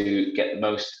order to get the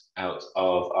most out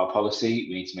of our policy,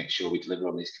 we need to make sure we deliver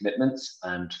on these commitments.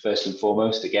 And first and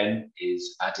foremost, again,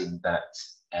 is adding that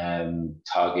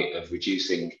target of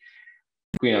reducing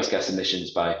greenhouse gas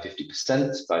emissions by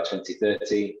 50% by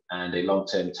 2030 and a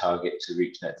long-term target to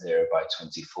reach net zero by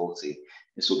 2040.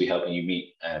 This will be helping you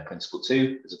meet principle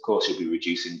 2, because of course you'll be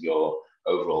reducing your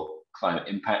overall climate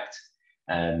impact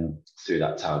through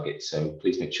that target. So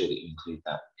please make sure that you include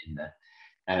that in there.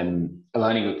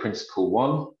 Aligning with principle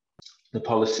 1, the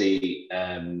policy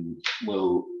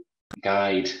will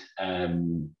guide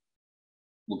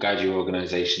will guide your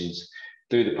organisations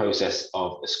through the process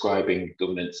of ascribing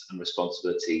governance and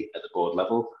responsibility at the board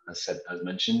level, as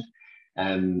mentioned.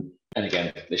 And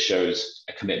again, this shows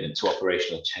a commitment to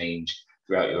operational change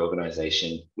throughout your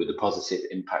organisation, with the positive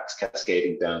impacts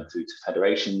cascading down through to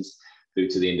federations, through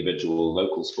to the individual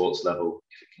local sports level,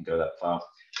 if it can go that far.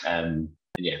 And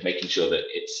yeah, making sure that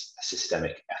it's a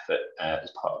systemic effort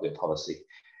as part of your policy.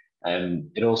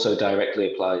 It also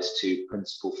directly applies to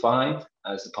Principle 5,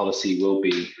 as the policy will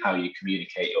be how you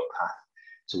communicate your path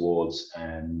towards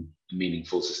a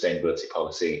meaningful sustainability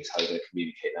policy. It's how you're going to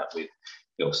communicate that with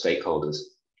your stakeholders.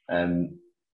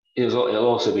 It'll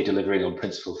also be delivering on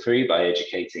Principle 3 by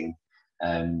educating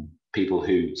people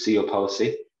who see your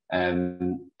policy,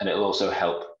 and it'll also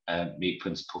help meet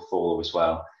Principle 4 as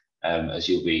well, as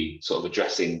you'll be sort of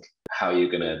addressing how you're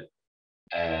going to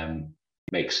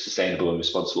make sustainable and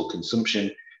responsible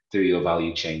consumption through your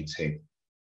value chain too.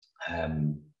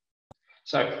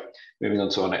 So moving on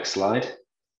to our next slide.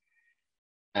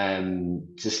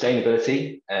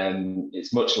 Sustainability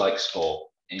is much like sport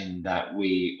in that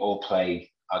we all play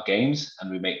our games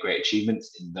and we make great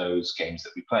achievements in those games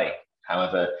that we play.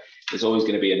 However, there's always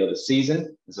going to be another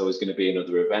season, there's always going to be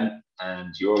another event,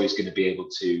 and you're always going to be able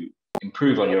to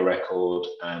improve on your record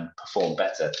and perform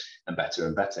better and better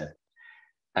and better.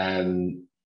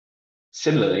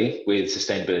 Similarly, with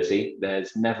sustainability,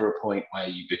 there's never a point where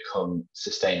you become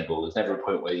sustainable. There's never a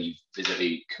point where you've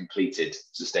visibly completed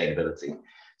sustainability.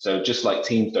 So just like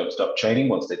teams don't stop training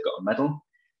once they've got a medal,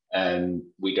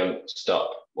 we don't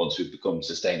stop once we've become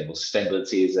sustainable.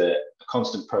 Sustainability is a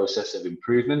constant process of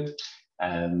improvement.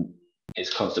 It's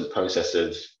a constant process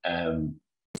of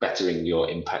bettering your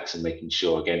impacts and making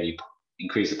sure, again, you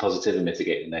increase the positive and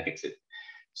mitigate the negative.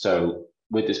 So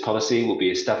with this policy, we'll be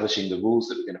establishing the rules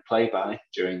that we're going to play by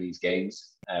during these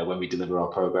games when we deliver our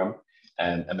programme,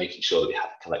 and making sure that we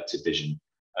have a collective vision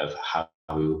of how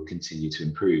we will continue to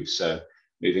improve. So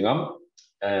moving on,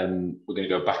 we're going to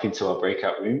go back into our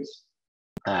breakout rooms,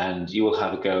 and you will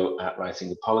have a go at writing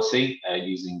the policy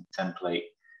using the template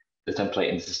in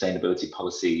the sustainability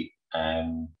policy,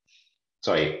 the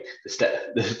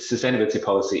sustainability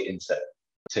policy in step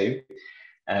 2.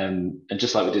 And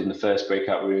just like we did in the first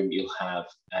breakout room, you'll have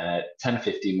 10 or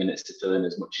 15 minutes to fill in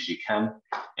as much as you can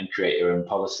and create your own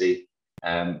policy.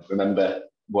 Remember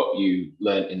what you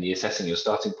learned in the assessing your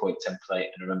starting point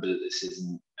template, and remember that this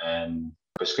isn't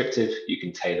prescriptive. You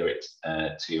can tailor it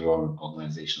to your own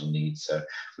organizational needs. So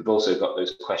we've also got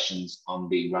those questions on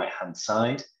the right-hand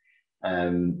side,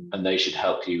 and they should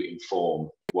help you inform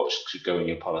what should go in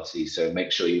your policy. So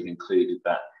make sure you've included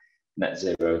that net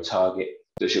zero target.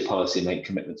 Does your policy make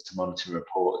commitments to monitor and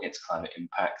report against climate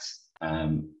impacts?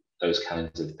 Those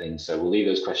kinds of things. So we'll leave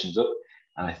those questions up,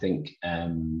 and I think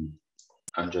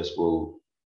Andres will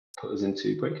put us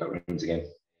into breakout rooms again.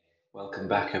 Welcome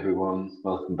back, everyone.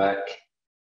 Welcome back.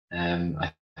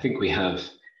 I think we have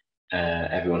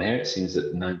everyone here. It seems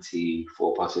that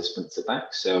 94 participants are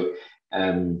back. So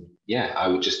yeah, I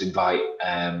would just invite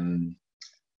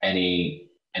any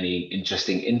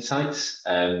interesting insights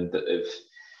that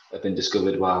have been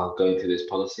discovered while going through this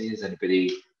policy. Has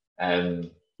anybody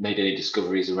made any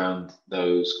discoveries around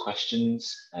those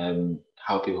questions?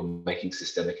 How are people making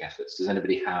systemic efforts? Does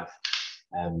anybody have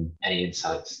any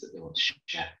insights that they want to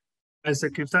share?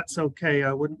 Isaac, if that's okay,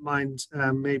 I wouldn't mind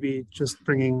maybe just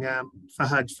bringing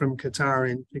Fahad from Qatar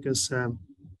in, because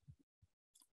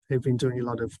they've been doing a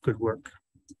lot of good work.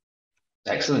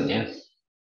 Excellent, yeah.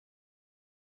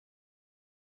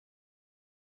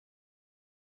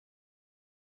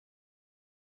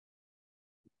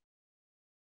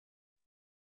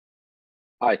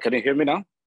 Hi, can you hear me now?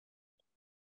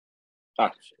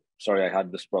 Sorry, I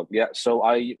had this problem. Yeah, so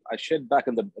I shared back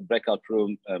in the breakout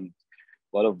room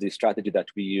one of the strategy that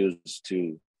we use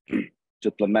to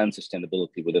implement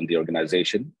sustainability within the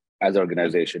organization. As an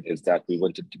organization, is that we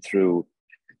went through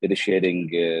initiating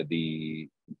the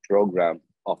program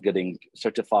of getting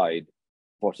certified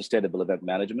for sustainable event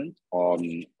management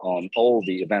on all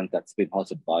the events that's been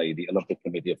hosted by the Olympic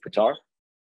Committee of Qatar.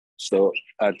 So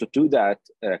to do that,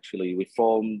 actually, we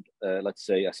formed, let's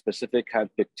say, a specific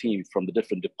handbook team from the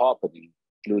different departments,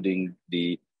 including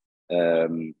the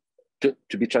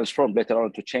to be transformed later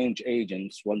on to change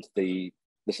agents once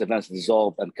this event is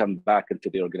dissolved and come back into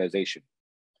the organization.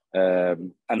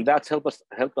 And that's helped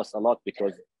us a lot,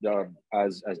 because there are,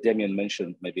 as Damien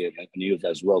mentioned, maybe in news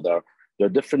as well, there are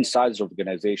different sides of the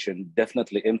organization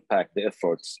definitely impact the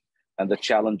efforts and the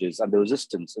challenges and the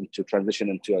resistance into transition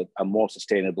into a more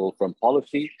sustainable, from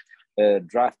policy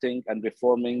drafting and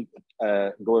reforming,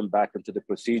 going back into the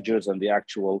procedures and the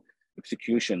actual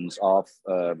executions of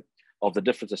the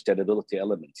different sustainability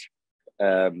elements.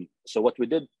 So what we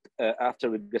did after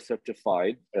we get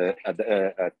certified at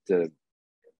the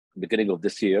beginning of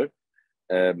this year,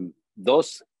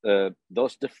 those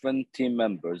different team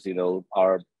members,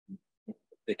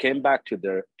 they came back to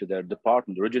their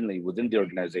department originally within the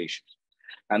organization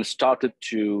and started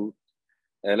to,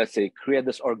 let's say, create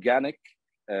this organic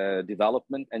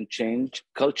development and change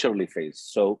culturally phase.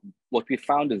 So what we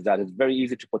found is that it's very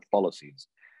easy to put policies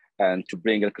and to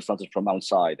bring a consultant from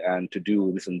outside and to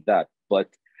do this and that. But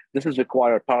this is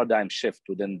require a paradigm shift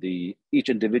within each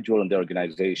individual in the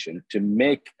organization to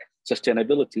make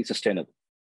sustainability sustainable.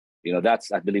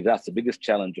 I believe that's the biggest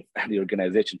challenge of any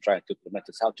organization trying to implement,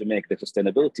 is how to make the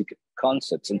sustainability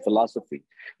concepts and philosophy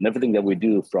and everything that we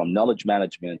do, from knowledge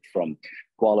management, from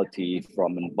quality,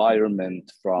 from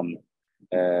environment, from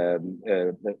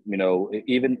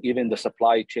even the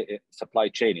supply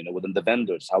chain, within the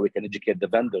vendors, how we can educate the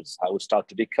vendors, how we start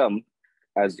to become,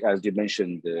 as you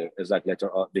mentioned, exactly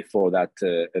before that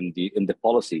in the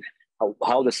policy,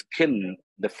 how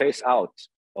the face out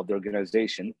of the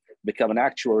organization become an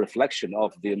actual reflection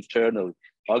of the internal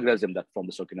organism that form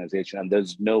this organization, and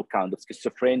there's no kind of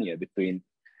schizophrenia between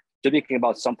speaking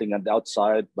about something on the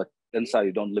outside, but inside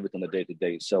you don't live it on a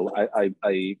day-to-day. So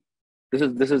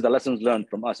this is the lessons learned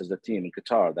from us as a team in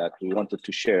Qatar that we wanted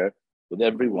to share with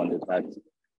everyone, is that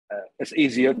it's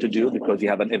easier to do because you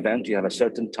have an event, you have a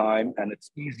certain time, and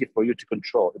it's easy for you to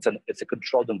control. It's a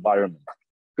controlled environment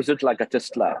because it's like a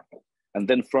test lab. And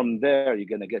then from there, you're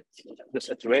going to get this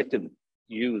iterative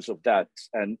use of that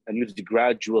and use it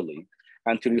gradually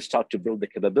until you start to build the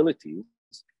capabilities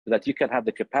so that you can have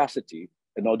the capacity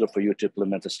in order for you to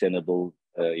implement sustainable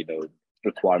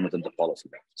requirements in the policy.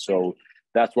 So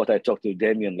that's what I talked to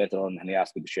Damien later on, and he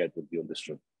asked me to share it with you on this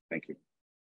room. Thank you.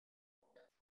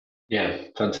 Yeah,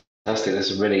 fantastic.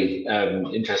 There's some really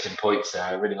interesting points there.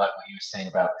 I really like what you were saying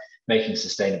about making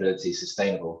sustainability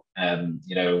sustainable.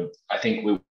 I think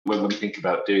when we think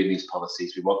about doing these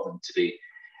policies, we want them to be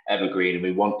evergreen, and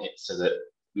we want it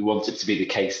to be the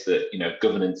case that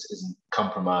governance isn't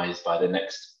compromised by the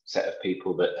next set of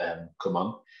people that come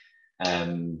on.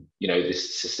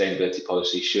 This sustainability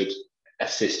policy should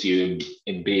assist you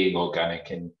in being organic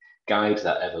and guide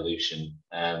that evolution.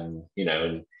 And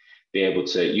be able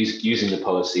to using the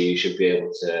policy, you should be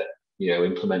able to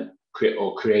implement,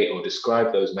 create or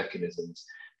describe those mechanisms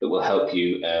that will help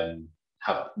you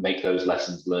make those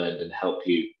lessons learned and help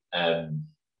you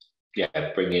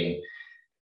bring in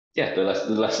the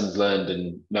lessons learned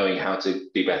and knowing how to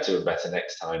be better and better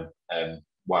next time,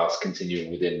 whilst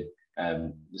continuing within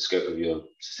the scope of your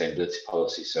sustainability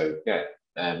policy. So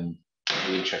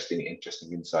really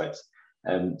interesting insights.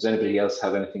 Does anybody else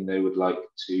have anything they would like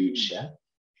to share?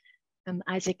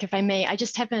 Isaac, if I may, I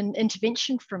just have an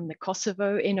intervention from the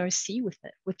Kosovo NOC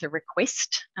with a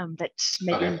request that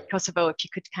maybe in Kosovo, if you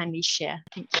could kindly share.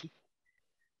 Thank you.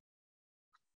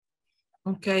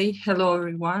 Okay, hello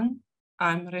everyone.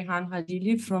 I'm Rehan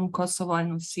Hadili from Kosovo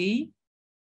NOC.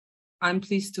 I'm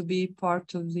pleased to be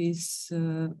part of this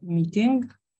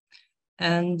meeting.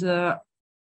 And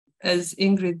as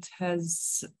Ingrid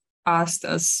has asked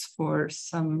us for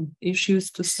some issues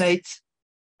to state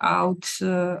out,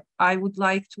 I would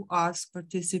like to ask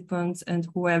participants and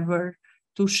whoever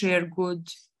to share good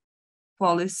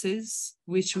policies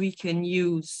which we can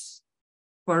use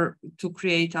to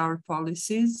create our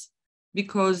policies,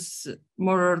 because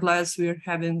more or less we're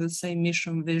having the same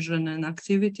mission, vision, and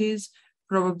activities.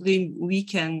 Probably we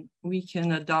can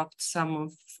adopt some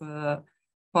of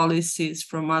policies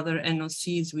from other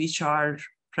NOCs which are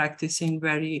practicing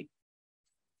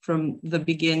from the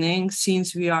beginning,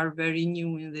 since we are very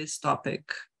new in this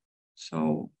topic.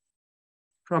 So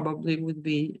probably would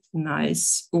be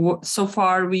nice. So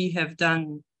far we have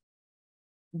done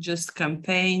just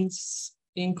campaigns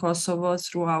in Kosovo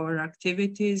through our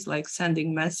activities, like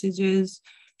sending messages,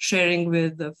 sharing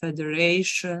with the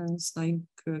federations, like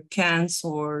cans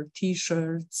or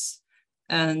t-shirts.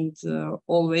 And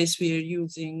always we are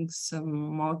using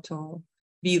some motto,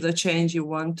 be the change you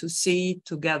want to see,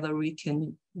 together we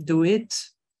can do it.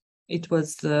 It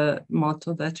was the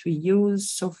motto that we used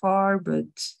so far, but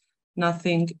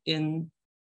nothing in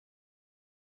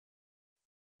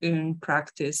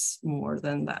practice more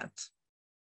than that.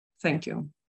 Thank you.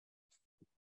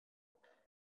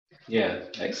 Yeah,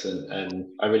 excellent. And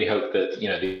I really hope that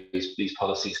these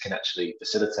policies can actually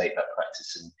facilitate that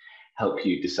practice and help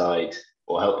you decide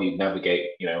or help you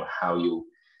navigate how you'll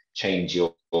change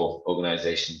your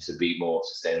organization to be more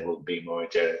sustainable, be more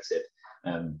regenerative.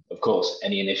 Of course,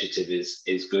 any initiative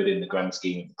is good in the grand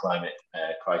scheme of the climate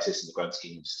crisis and the grand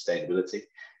scheme of sustainability.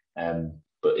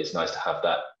 but it's nice to have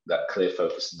that clear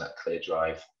focus and that clear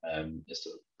drive as to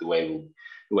the way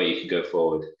you can go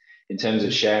forward. In terms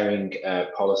of sharing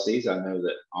policies, I know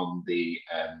that on the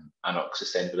ANOC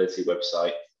Sustainability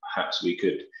website, perhaps we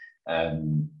could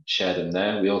share them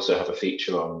there. We also have a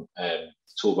feature on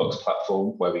Toolbox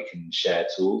platform where we can share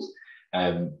tools.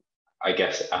 I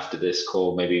guess after this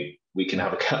call, maybe we can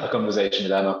have a conversation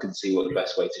with ANOC and see what the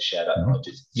best way to share that knowledge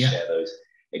is, to share those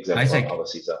exemplar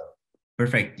policies are.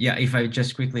 Perfect. Yeah, if I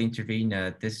just quickly intervene,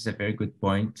 this is a very good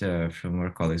point from our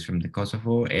colleagues from the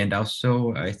Kosovo. And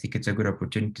also, I think it's a good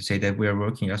opportunity to say that we are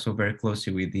working also very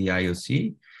closely with the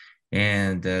IOC.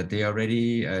 And they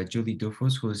already, Julie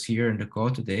Dufus, who is here in the call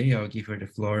today, I'll give her the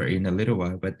floor in a little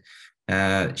while,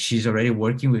 but she's already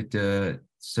working with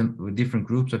with different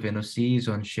groups of NOCs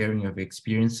on sharing of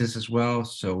experiences as well.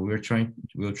 So we'll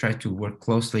try to work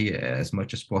closely as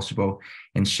much as possible,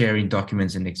 and sharing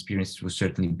documents and experiences will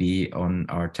certainly be on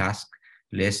our task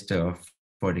list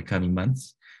for the coming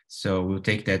months. So we'll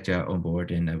take that on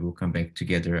board, and we'll come back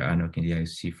together, ANOC and the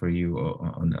IOC, for you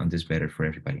on this better for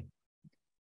everybody.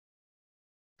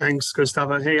 Thanks,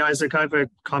 Gustavo. Hey, Isaac, I have a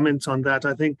comment on that.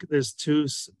 I think there's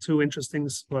two interesting,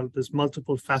 well, there's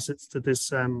multiple facets to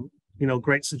this,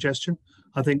 great suggestion.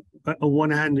 I think on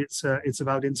one hand, it's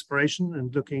about inspiration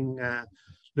and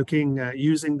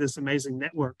using this amazing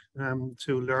network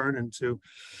to learn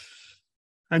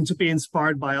and to be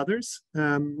inspired by others.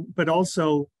 But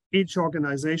also each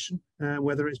organization,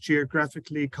 whether it's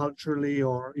geographically, culturally,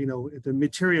 or the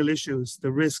material issues,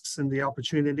 the risks and the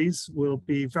opportunities will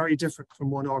be very different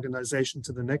from one organization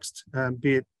to the next,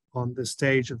 be it on the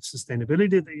stage of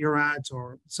sustainability that you're at,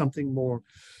 or something more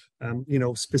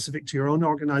specific to your own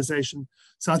organization.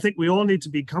 So I think we all need to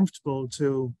be comfortable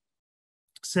to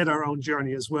set our own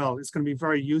journey as well. It's going to be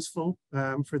very useful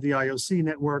for the IOC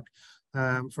network,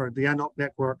 for the ANOC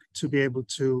network, to be able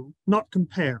to not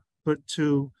compare, but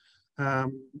to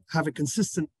have a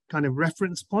consistent kind of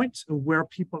reference point of where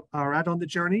people are at on the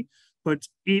journey. But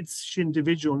each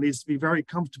individual needs to be very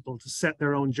comfortable to set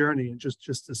their own journey and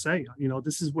just to say,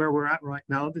 this is where we're at right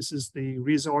now. This is the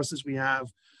resources we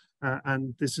have,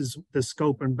 and this is the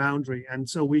scope and boundary. And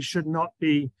so we should not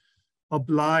be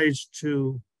obliged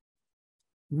to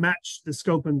match the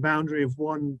scope and boundary of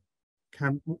one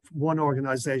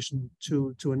organization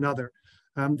to another.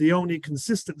 The only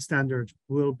consistent standard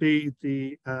will be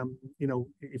the,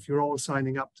 if you're all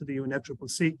signing up to the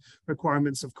UNFCCC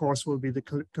requirements, of course, will be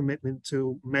the commitment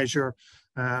to measure,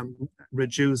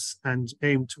 reduce, and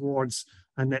aim towards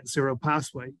a net zero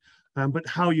pathway. But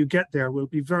how you get there will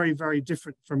be very, very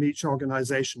different from each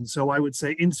organization. So I would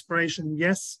say inspiration,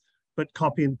 yes, but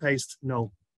copy and paste,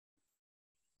 no.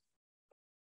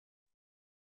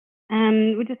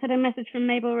 We just had a message from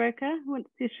Mabel Roca, who wants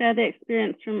to share the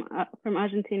experience from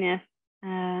Argentina.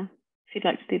 If you'd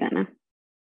like to do that now.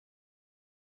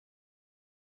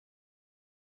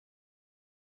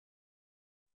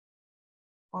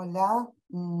 Hola,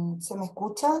 ¿se me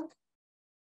escucha?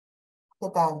 ¿Qué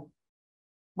tal?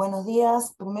 Buenos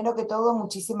días. Primero que todo,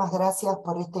 muchísimas gracias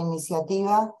por esta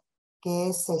iniciativa que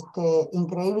es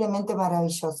increíblemente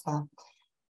maravillosa.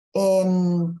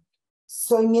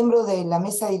 Soy miembro de la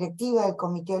mesa directiva del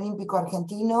Comité Olímpico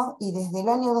Argentino y desde el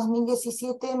año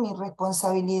 2017 mi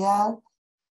responsabilidad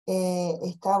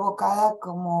está abocada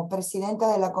como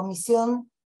presidenta de la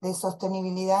Comisión de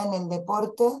Sostenibilidad en el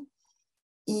Deporte.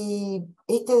 Y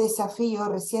este desafío,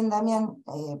 recién Damián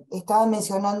estaba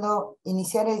mencionando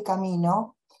iniciar el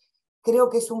camino, creo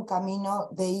que es un camino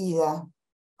de ida,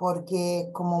 porque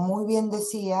como muy bien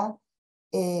decía,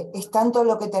 es tanto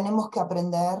lo que tenemos que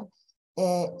aprender,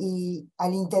 y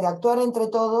al interactuar entre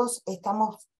todos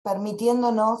estamos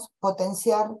permitiéndonos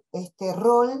potenciar este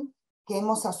rol que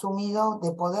hemos asumido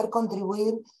de poder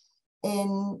contribuir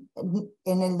en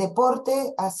el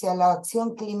deporte hacia la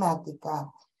acción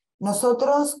climática.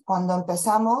 Nosotros, cuando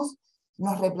empezamos,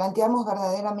 nos replanteamos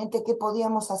verdaderamente qué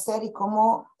podíamos hacer y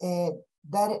cómo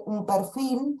dar un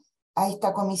perfil a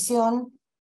esta comisión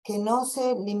que no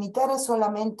se limitara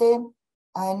solamente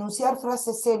a enunciar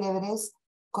frases célebres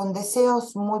con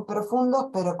deseos muy profundos,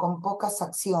 pero con pocas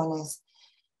acciones.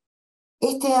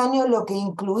 Este año lo que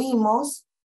incluimos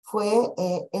fue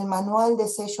el manual de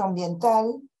sello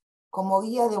ambiental como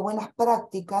guía de buenas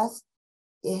prácticas.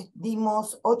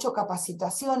 Dimos 8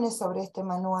 capacitaciones sobre este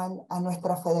manual a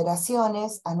nuestras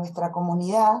federaciones, a nuestra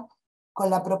comunidad, con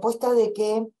la propuesta de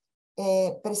que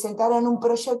presentaran un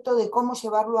proyecto de cómo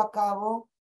llevarlo a cabo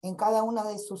en cada una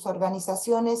de sus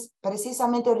organizaciones,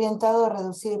 precisamente orientado a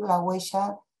reducir la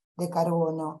huella de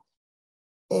carbono.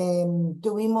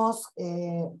 Tuvimos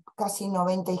casi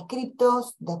 90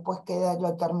 inscriptos, después que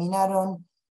lo terminaron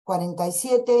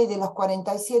 47, y de los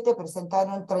 47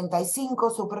 presentaron 35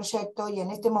 su proyecto, y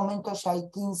en este momento ya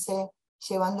hay 15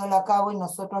 llevándolo a cabo, y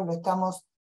nosotros lo estamos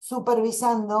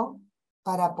supervisando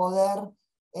para poder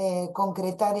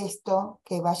concretar esto,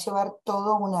 que va a llevar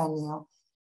todo un año.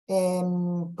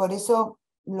 Por eso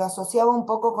lo asociaba un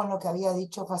poco con lo que había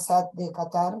dicho Fasad de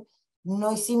Qatar.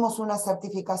 No hicimos una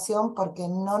certificación porque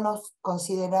no nos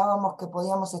considerábamos que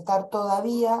podíamos estar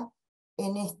todavía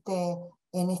en este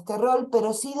rol,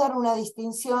 pero sí dar una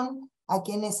distinción a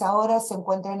quienes ahora se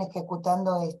encuentran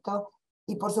ejecutando esto,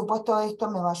 y por supuesto esto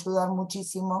me va a ayudar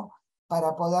muchísimo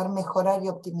para poder mejorar y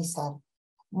optimizar.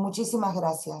 Muchísimas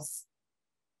gracias.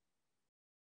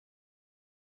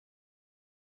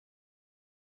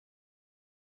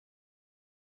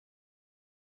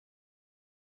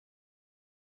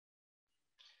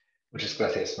 Muchas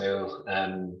gracias, Mel.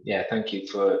 Yeah, thank you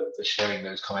for sharing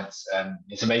those comments.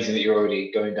 It's amazing that you're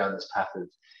already going down this path of,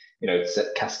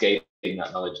 cascading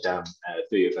that knowledge down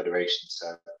through your federation.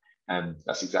 So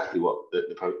that's exactly what the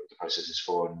process is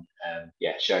for. And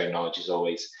yeah, sharing knowledge is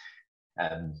always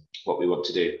what we want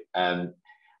to do.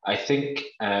 I think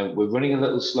we're running a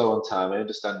little slow on time. I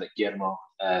understand that Guillermo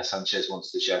Sanchez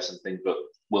wants to share something, but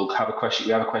we'll have a question.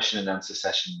 We have a question and answer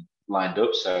session lined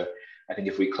up. So I think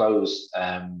if we close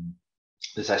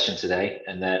the session today,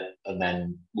 and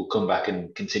then we'll come back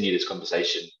and continue this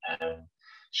conversation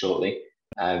shortly.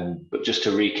 But just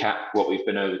to recap what we've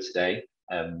been over today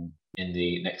in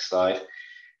the next slide.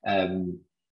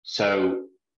 So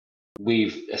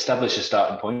we've established a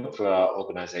starting point for our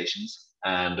organizations,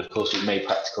 and of course we've made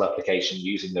practical application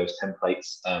using those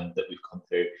templates that we've gone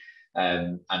through,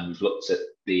 and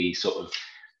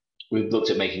we've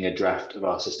looked at making a draft of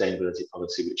our sustainability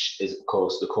policy, which is of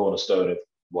course the cornerstone of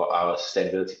what our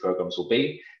sustainability programs will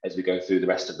be as we go through the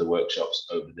rest of the workshops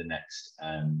over the next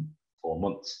 4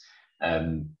 months.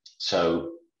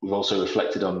 So we've also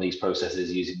reflected on these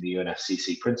processes using the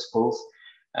UNFCCC principles,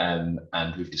 and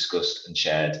we've discussed and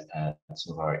shared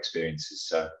some of our experiences.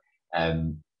 So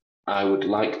I would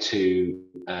like to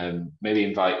maybe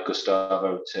invite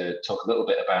Gustavo to talk a little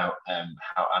bit about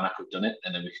how ANOC have done it,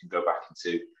 and then we can go back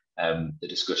into the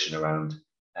discussion around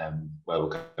where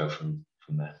we'll go from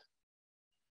there.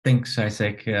 Thanks,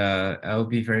 Isaac. I'll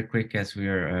be very quick as we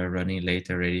are running late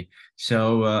already.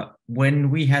 So when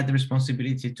we had the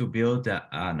responsibility to build an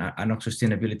ANOC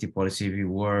sustainability policy, we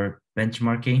were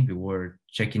benchmarking, we were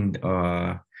checking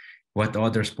what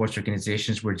other sports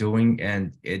organizations were doing,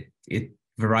 and it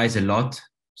varies a lot.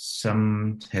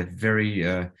 Some have very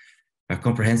a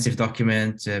comprehensive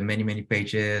document, many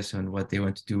pages on what they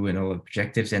want to do and all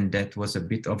objectives, and that was a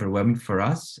bit overwhelming for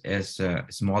us as a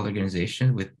small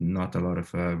organization with not a lot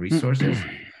of resources.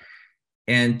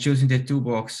 And choosing the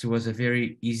Toolbox was a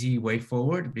very easy way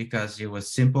forward because it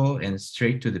was simple and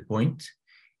straight to the point,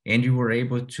 and we were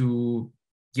able to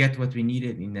get what we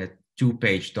needed in a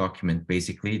 2-page document,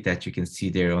 basically, that you can see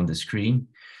there on the screen.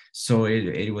 So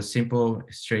it was simple,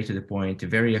 straight to the point,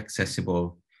 very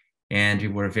accessible, and we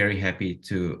were very happy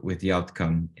with the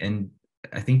outcome. And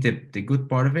I think that the good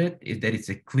part of it is that it's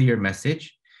a clear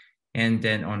message. And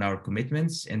then on our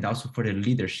commitments, and also for the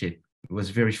leadership, it was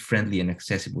very friendly and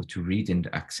accessible to read and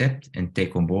accept and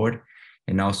take on board.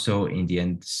 And also in the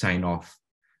end, sign off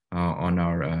on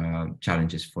our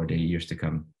challenges for the years to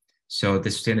come. So the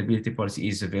sustainability policy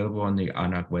is available on the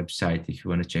ANOC website if you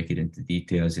want to check it into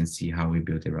details and see how we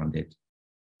built around it.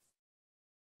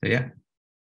 So yeah.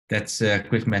 That's a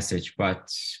quick message,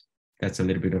 but that's a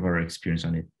little bit of our experience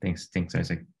on it. Thanks,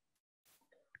 Isaac.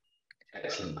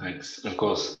 Excellent, thanks. And of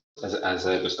course, as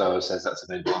Gustavo says, that's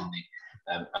available on the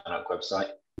ANOC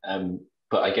website.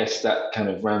 But I guess that kind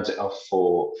of rounds it off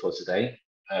for today.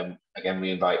 Again,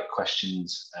 we invite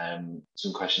questions,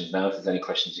 some questions now. If there's any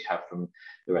questions you have from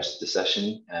the rest of the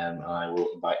session, I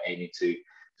will invite Amy to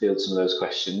field some of those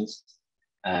questions.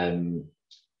 And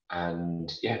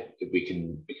yeah, we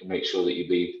can make sure that you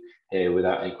leave here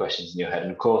without any questions in your head.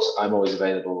 And of course, I'm always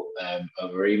available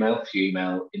over email. If you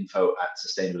email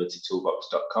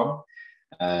info@sustainabilitytoolbox.com,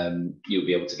 you'll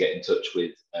be able to get in touch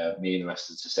with me and the rest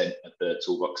of the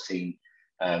Toolbox team,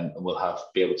 and we'll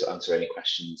be able to answer any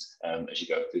questions as you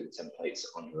go through the templates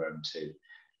on your own too.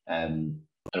 And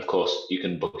of course, you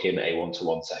can book in a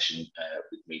one-to-one session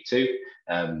with me too.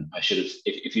 I should have,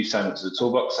 if you sign up to the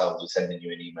Toolbox, I'll be sending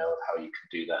you an email of how you can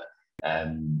do that.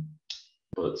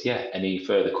 But yeah, any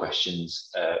further questions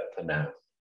for now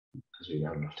as we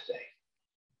round off today?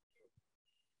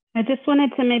 I just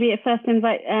wanted to maybe at first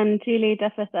invite Julie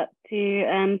Duffus up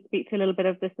to speak to a little bit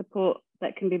of the support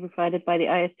that can be provided by the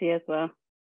ISC as well,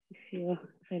 if you're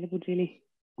available, Julie.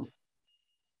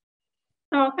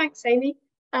 Oh, thanks, Amy.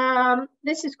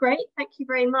 This is great. Thank you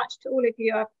very much to all of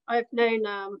you. I've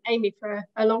known Amy for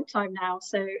a long time now,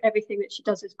 so everything that she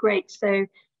does is great. So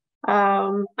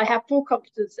I have full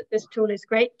confidence that this tool is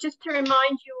great. Just to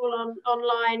remind you all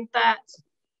online that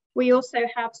we also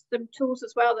have some tools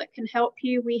as well that can help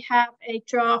you. We have a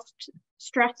draft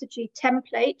strategy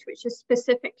template, which is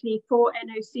specifically for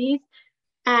NOCs,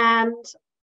 and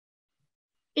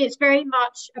it's very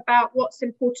much about what's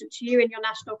important to you in your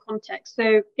national context.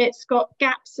 So it's got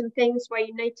gaps and things where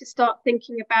you need to start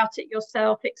thinking about it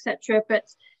yourself, etc.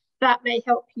 But that may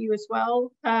help you as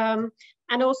well.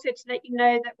 And also to let you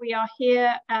know that we are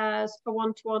here as a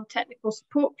one-to-one technical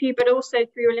support for you, but also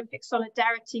through Olympic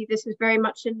Solidarity, this is very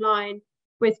much in line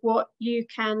with what you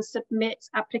can submit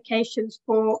applications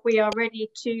for. We are ready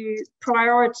to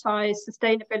prioritize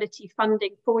sustainability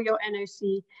funding for your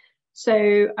NOC.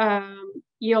 So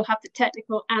you'll have the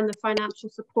technical and the financial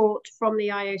support from the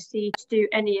IOC to do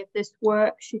any of this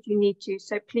work should you need to.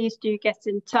 So please do get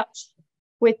in touch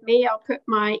with me. I'll put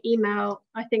my email,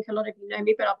 I think a lot of you know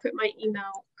me, but I'll put my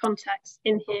email contacts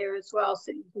in here as well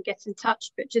so you can get in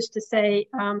touch. But just to say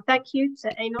thank you to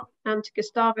ANOC and to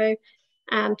Gustavo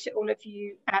and to all of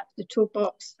you at the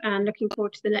Toolbox, and looking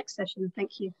forward to the next session.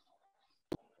 Thank you.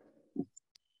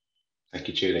 Thank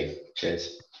you, Julie.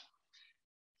 Cheers.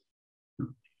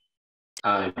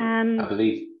 I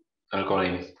believe, go on,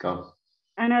 Amy, go on.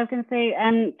 And I was going to say,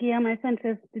 Guillermo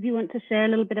Sanchez, did you want to share a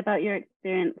little bit about your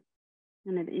experience?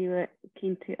 I know that you were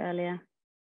keen to earlier.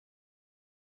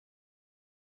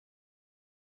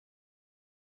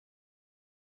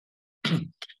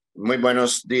 Muy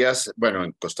buenos días. Bueno,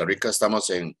 en Costa Rica estamos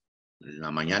en la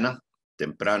mañana,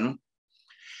 temprano.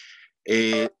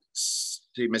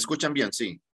 Si me escuchan bien,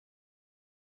 sí.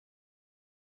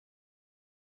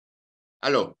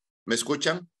 ¿Aló? ¿Me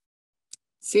escuchan?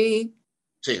 Sí.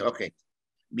 Sí, ok.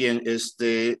 Bien,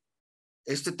 este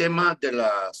tema de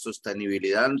la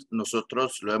sostenibilidad,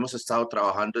 nosotros lo hemos estado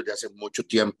trabajando desde hace mucho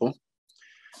tiempo.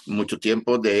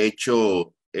 De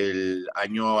hecho, el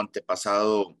año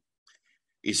antepasado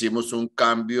hicimos un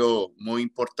cambio muy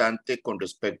importante con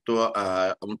respecto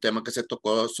a un tema que se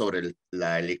tocó sobre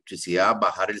la electricidad,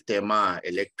 bajar el tema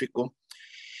eléctrico.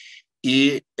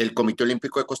 Y el Comité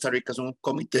Olímpico de Costa Rica es un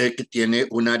comité que tiene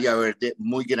un área verde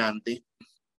muy grande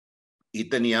y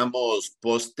teníamos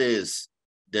postes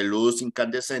de luz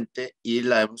incandescente y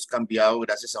la hemos cambiado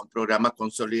gracias a un programa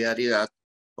con solidaridad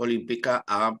olímpica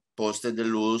a postes de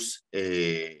luz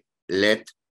LED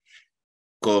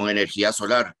con energía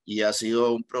solar, y ha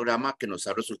sido un programa que nos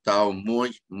ha resultado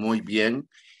muy bien,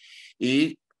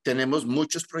 y tenemos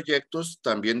muchos proyectos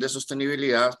también de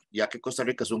sostenibilidad, ya que Costa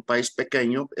Rica es un país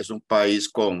pequeño, es un país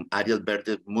con áreas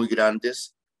verdes muy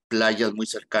grandes, playas muy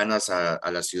cercanas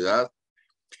a la ciudad,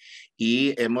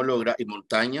 y hemos logrado, y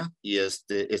montaña, y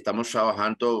estamos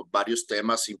trabajando varios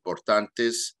temas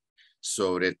importantes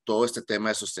sobre todo este tema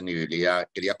de sostenibilidad.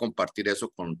 Quería compartir eso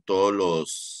con todos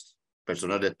los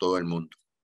personas de todo el mundo.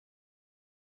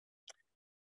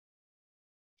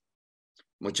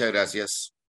 Muchas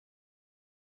gracias.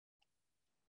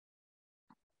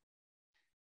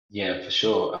 Yeah, for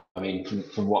sure. I mean,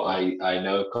 from what I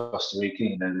know of Costa Rica,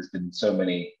 you know, there's been so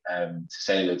many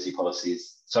sustainability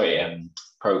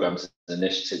programs and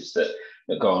initiatives that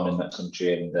go on in that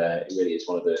country, and it really is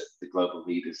one of the global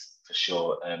leaders for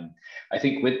sure. I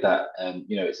think with that,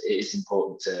 you know, it's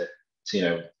important to you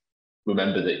know,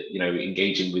 remember that, you know,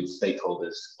 engaging with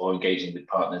stakeholders or engaging with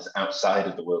partners outside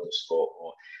of the world of sport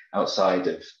or outside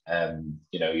of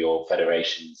you know, your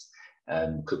federations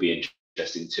could be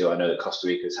interesting too. I know that Costa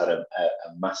Rica has had a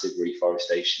massive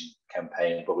reforestation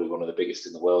campaign, probably one of the biggest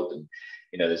in the world, and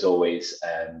you know, there's always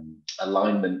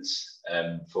alignments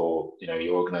for, you know,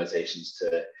 your organizations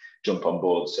to jump on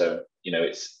board. So you know,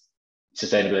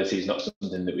 sustainability is not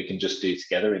something that we can just do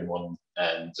together in one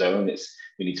zone.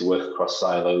 We need to work across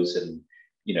silos and,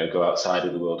 you know, go outside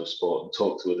of the world of sport and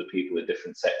talk to other people in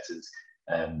different sectors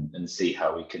and see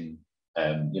how we can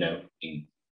you know,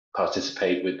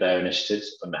 participate with their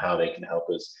initiatives and how they can help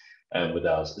us with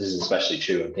ours. This is especially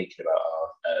true. I'm thinking about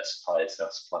our suppliers and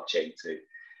our supply chain too.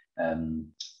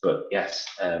 But yes,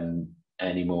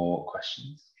 any more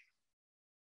questions?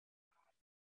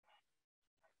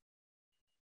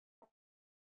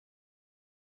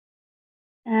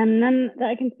 None that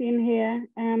I can see in here.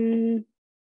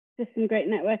 Just some great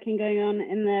networking going on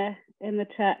in the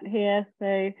chat here.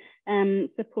 So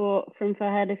support from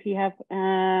Fahad if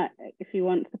you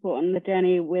want support on the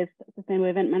journey with sustainable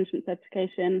event management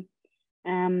certification.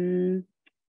 And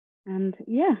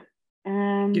yeah.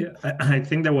 Yeah, I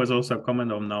think there was also a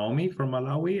comment of Naomi from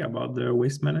Malawi about the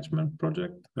waste management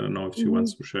project. I don't know if she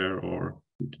wants to share or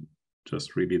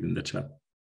just read it in the chat.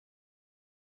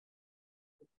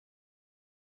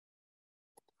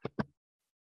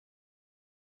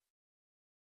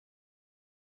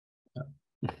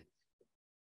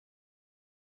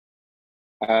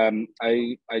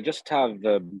 I just have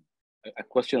a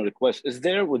question request. Is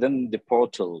there within the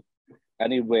portal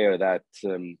anywhere that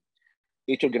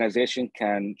each organization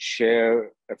can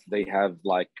share if they have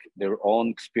like their own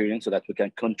experience so that we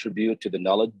can contribute to the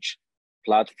knowledge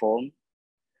platform?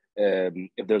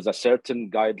 If there's a certain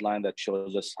guideline that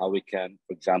shows us how we can,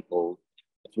 for example,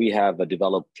 if we have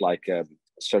developed like a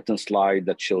certain slide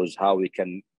that shows how we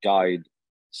can guide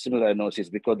similar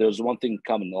NOCs, because there's one thing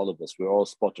common in all of us, we're all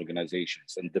sport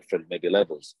organizations in different maybe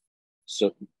levels.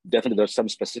 So definitely there's some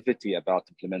specificity about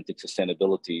implementing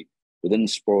sustainability within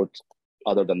sport,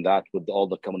 other than that, with all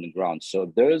the common ground. So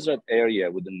if there is an area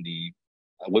within the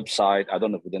website, I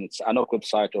don't know if within its ANOC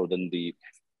website or within the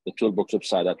Toolbox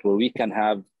website, that where we can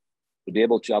have, to be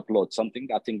able to upload something,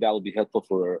 I think that will be helpful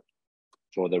for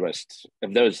the rest,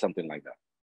 if there is something like that.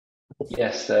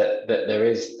 Yes, there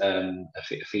is a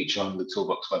feature on the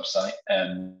Toolbox website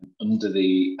under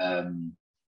the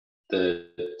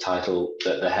title,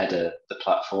 the header, the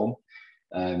platform.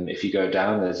 If you go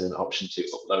down, there's an option to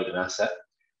upload an asset.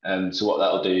 So what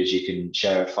that'll do is you can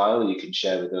share a file, you can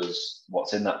share with us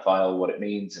what's in that file, what it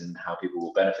means and how people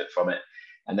will benefit from it.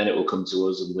 And then it will come to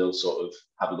us and we'll sort of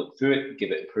have a look through it, give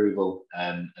it approval,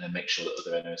 and then make sure that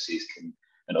other NOCs can,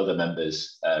 and other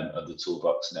members of the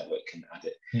Toolbox network can add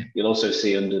it. Yeah. You'll also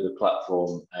see under the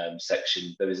platform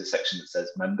section, there is a section that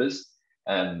says members,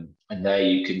 and there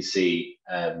you can see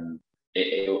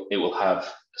it will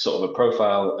have sort of a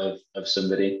profile of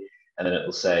somebody, and then it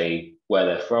will say where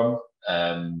they're from,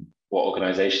 what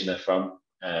organization they're from,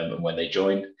 and when they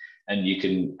joined. And you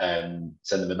can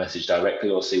send them a message directly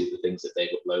or see the things that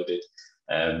they've uploaded,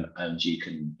 and you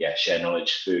can share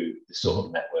knowledge through this sort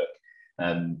of network.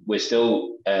 We're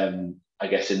still, I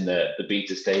guess, in the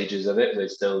beta stages of it. We're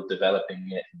still developing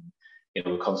it. And,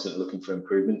 we're constantly looking for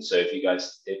improvements. So if you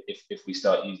guys, if you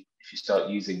start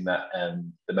using that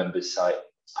the members site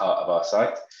as part of our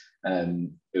site,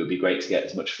 it would be great to get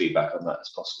as much feedback on that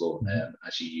as possible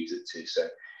as you use it too. So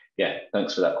yeah,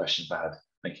 thanks for that question, Fahad.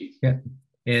 Thank you. Yeah.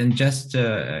 And just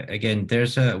again,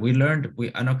 there's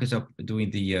ANOC is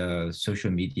doing the social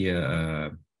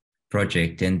media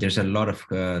project, and there's a lot of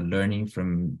learning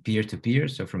from peer to peer,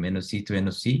 so from NOC to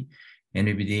NOC, and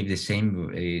we believe the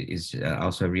same is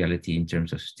also a reality in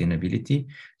terms of sustainability.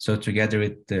 So together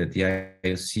with the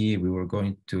IOC, we were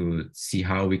going to see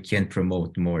how we can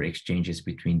promote more exchanges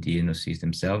between the NOCs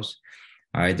themselves,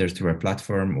 either through our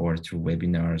platform or through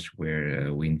webinars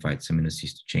where we invite some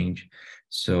NOCs to change.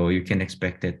 So you can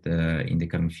expect that in the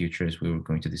coming futures, we were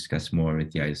going to discuss more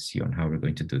with the IOC on how we're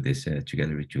going to do this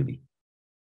together with Julie.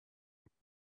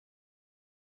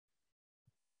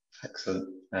 Excellent.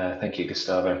 Thank you,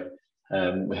 Gustavo.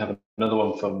 We have another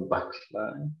one from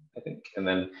Backline, I think, and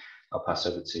then I'll pass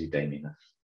over to Damien.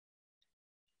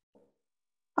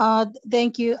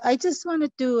 Thank you. I just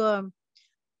wanted to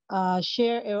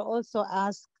share or also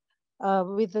ask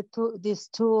with this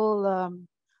tool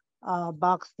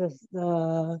box,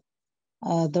 the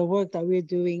work that we're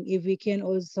doing, if we can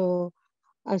also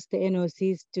ask the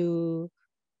NOCs to,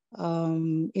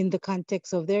 in the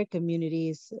context of their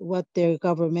communities, what their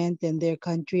government and their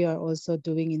country are also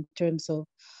doing in terms of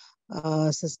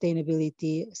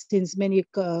sustainability. Since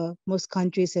most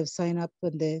countries have signed up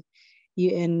with the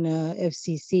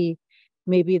UNFCCC,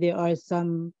 maybe there are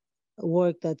some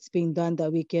work that's being done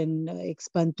that we can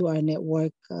expand to our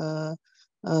network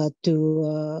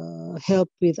to help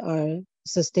with our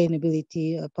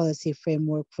sustainability policy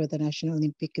framework for the National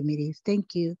Olympic Committees.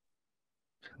 Thank you.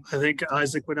 I think,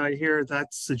 Isaac, when I hear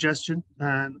that suggestion,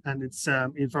 and it's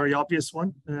a very obvious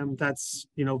one, that's,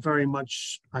 very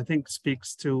much, I think,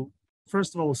 speaks to,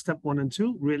 first of all, step 1 and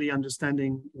 2, really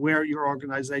understanding where your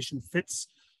organization fits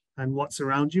and what's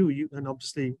around you. And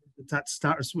obviously that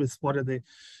starts with what are the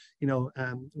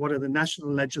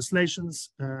national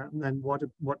legislations and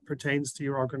what pertains to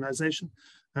your organization.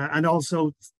 And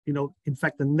also, in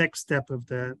fact, the next step of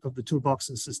the Toolbox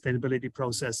and sustainability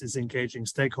process is engaging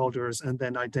stakeholders and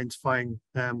then identifying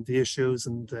the issues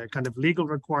and the kind of legal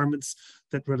requirements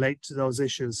that relate to those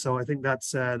issues. So I think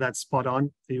that's spot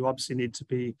on. You obviously need to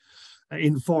be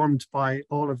informed by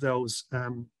all of those,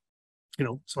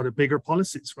 sort of bigger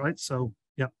policies, right? So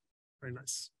yeah, very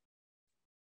nice.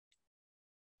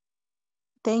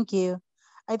 Thank you.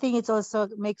 I think it also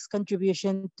makes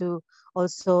contribution to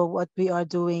also what we are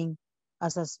doing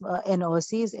as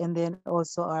NOCs, and then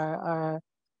also our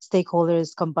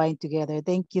stakeholders combined together.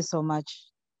 Thank you so much.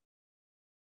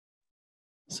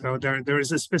 So there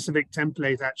is a specific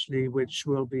template actually, which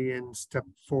will be in step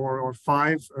 4 or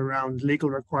 5 around legal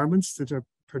requirements that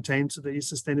pertain to the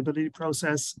sustainability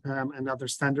process and other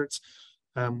standards.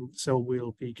 So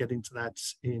we'll be getting to that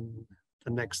in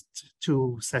the next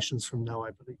 2 sessions from now,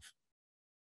 I believe.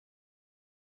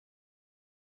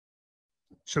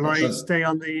 Shall I stay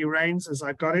on the reins as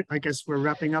I've got it? I guess we're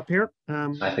wrapping up here.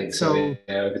 I think so.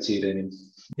 Yeah, over to you, Damien.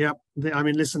 Yeah, I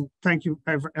mean, listen, thank you,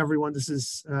 everyone. This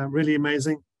is really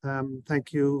amazing.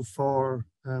 Thank you for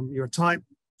your time.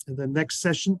 In the next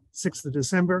session, 6th of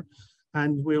December,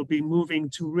 and we'll be moving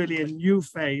to really a new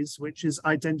phase, which is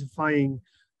identifying,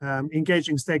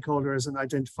 engaging stakeholders and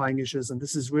identifying issues. And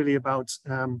this is really about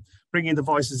bringing the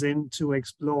voices in to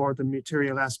explore the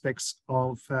material aspects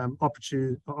of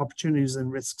opportunities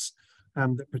and risks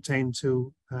that pertain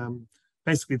to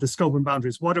basically the scope and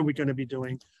boundaries. What are we going to be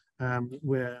doing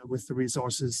with the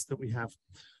resources that we have?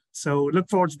 So look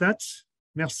forward to that.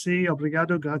 Merci,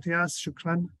 obrigado, gracias,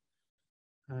 shukran.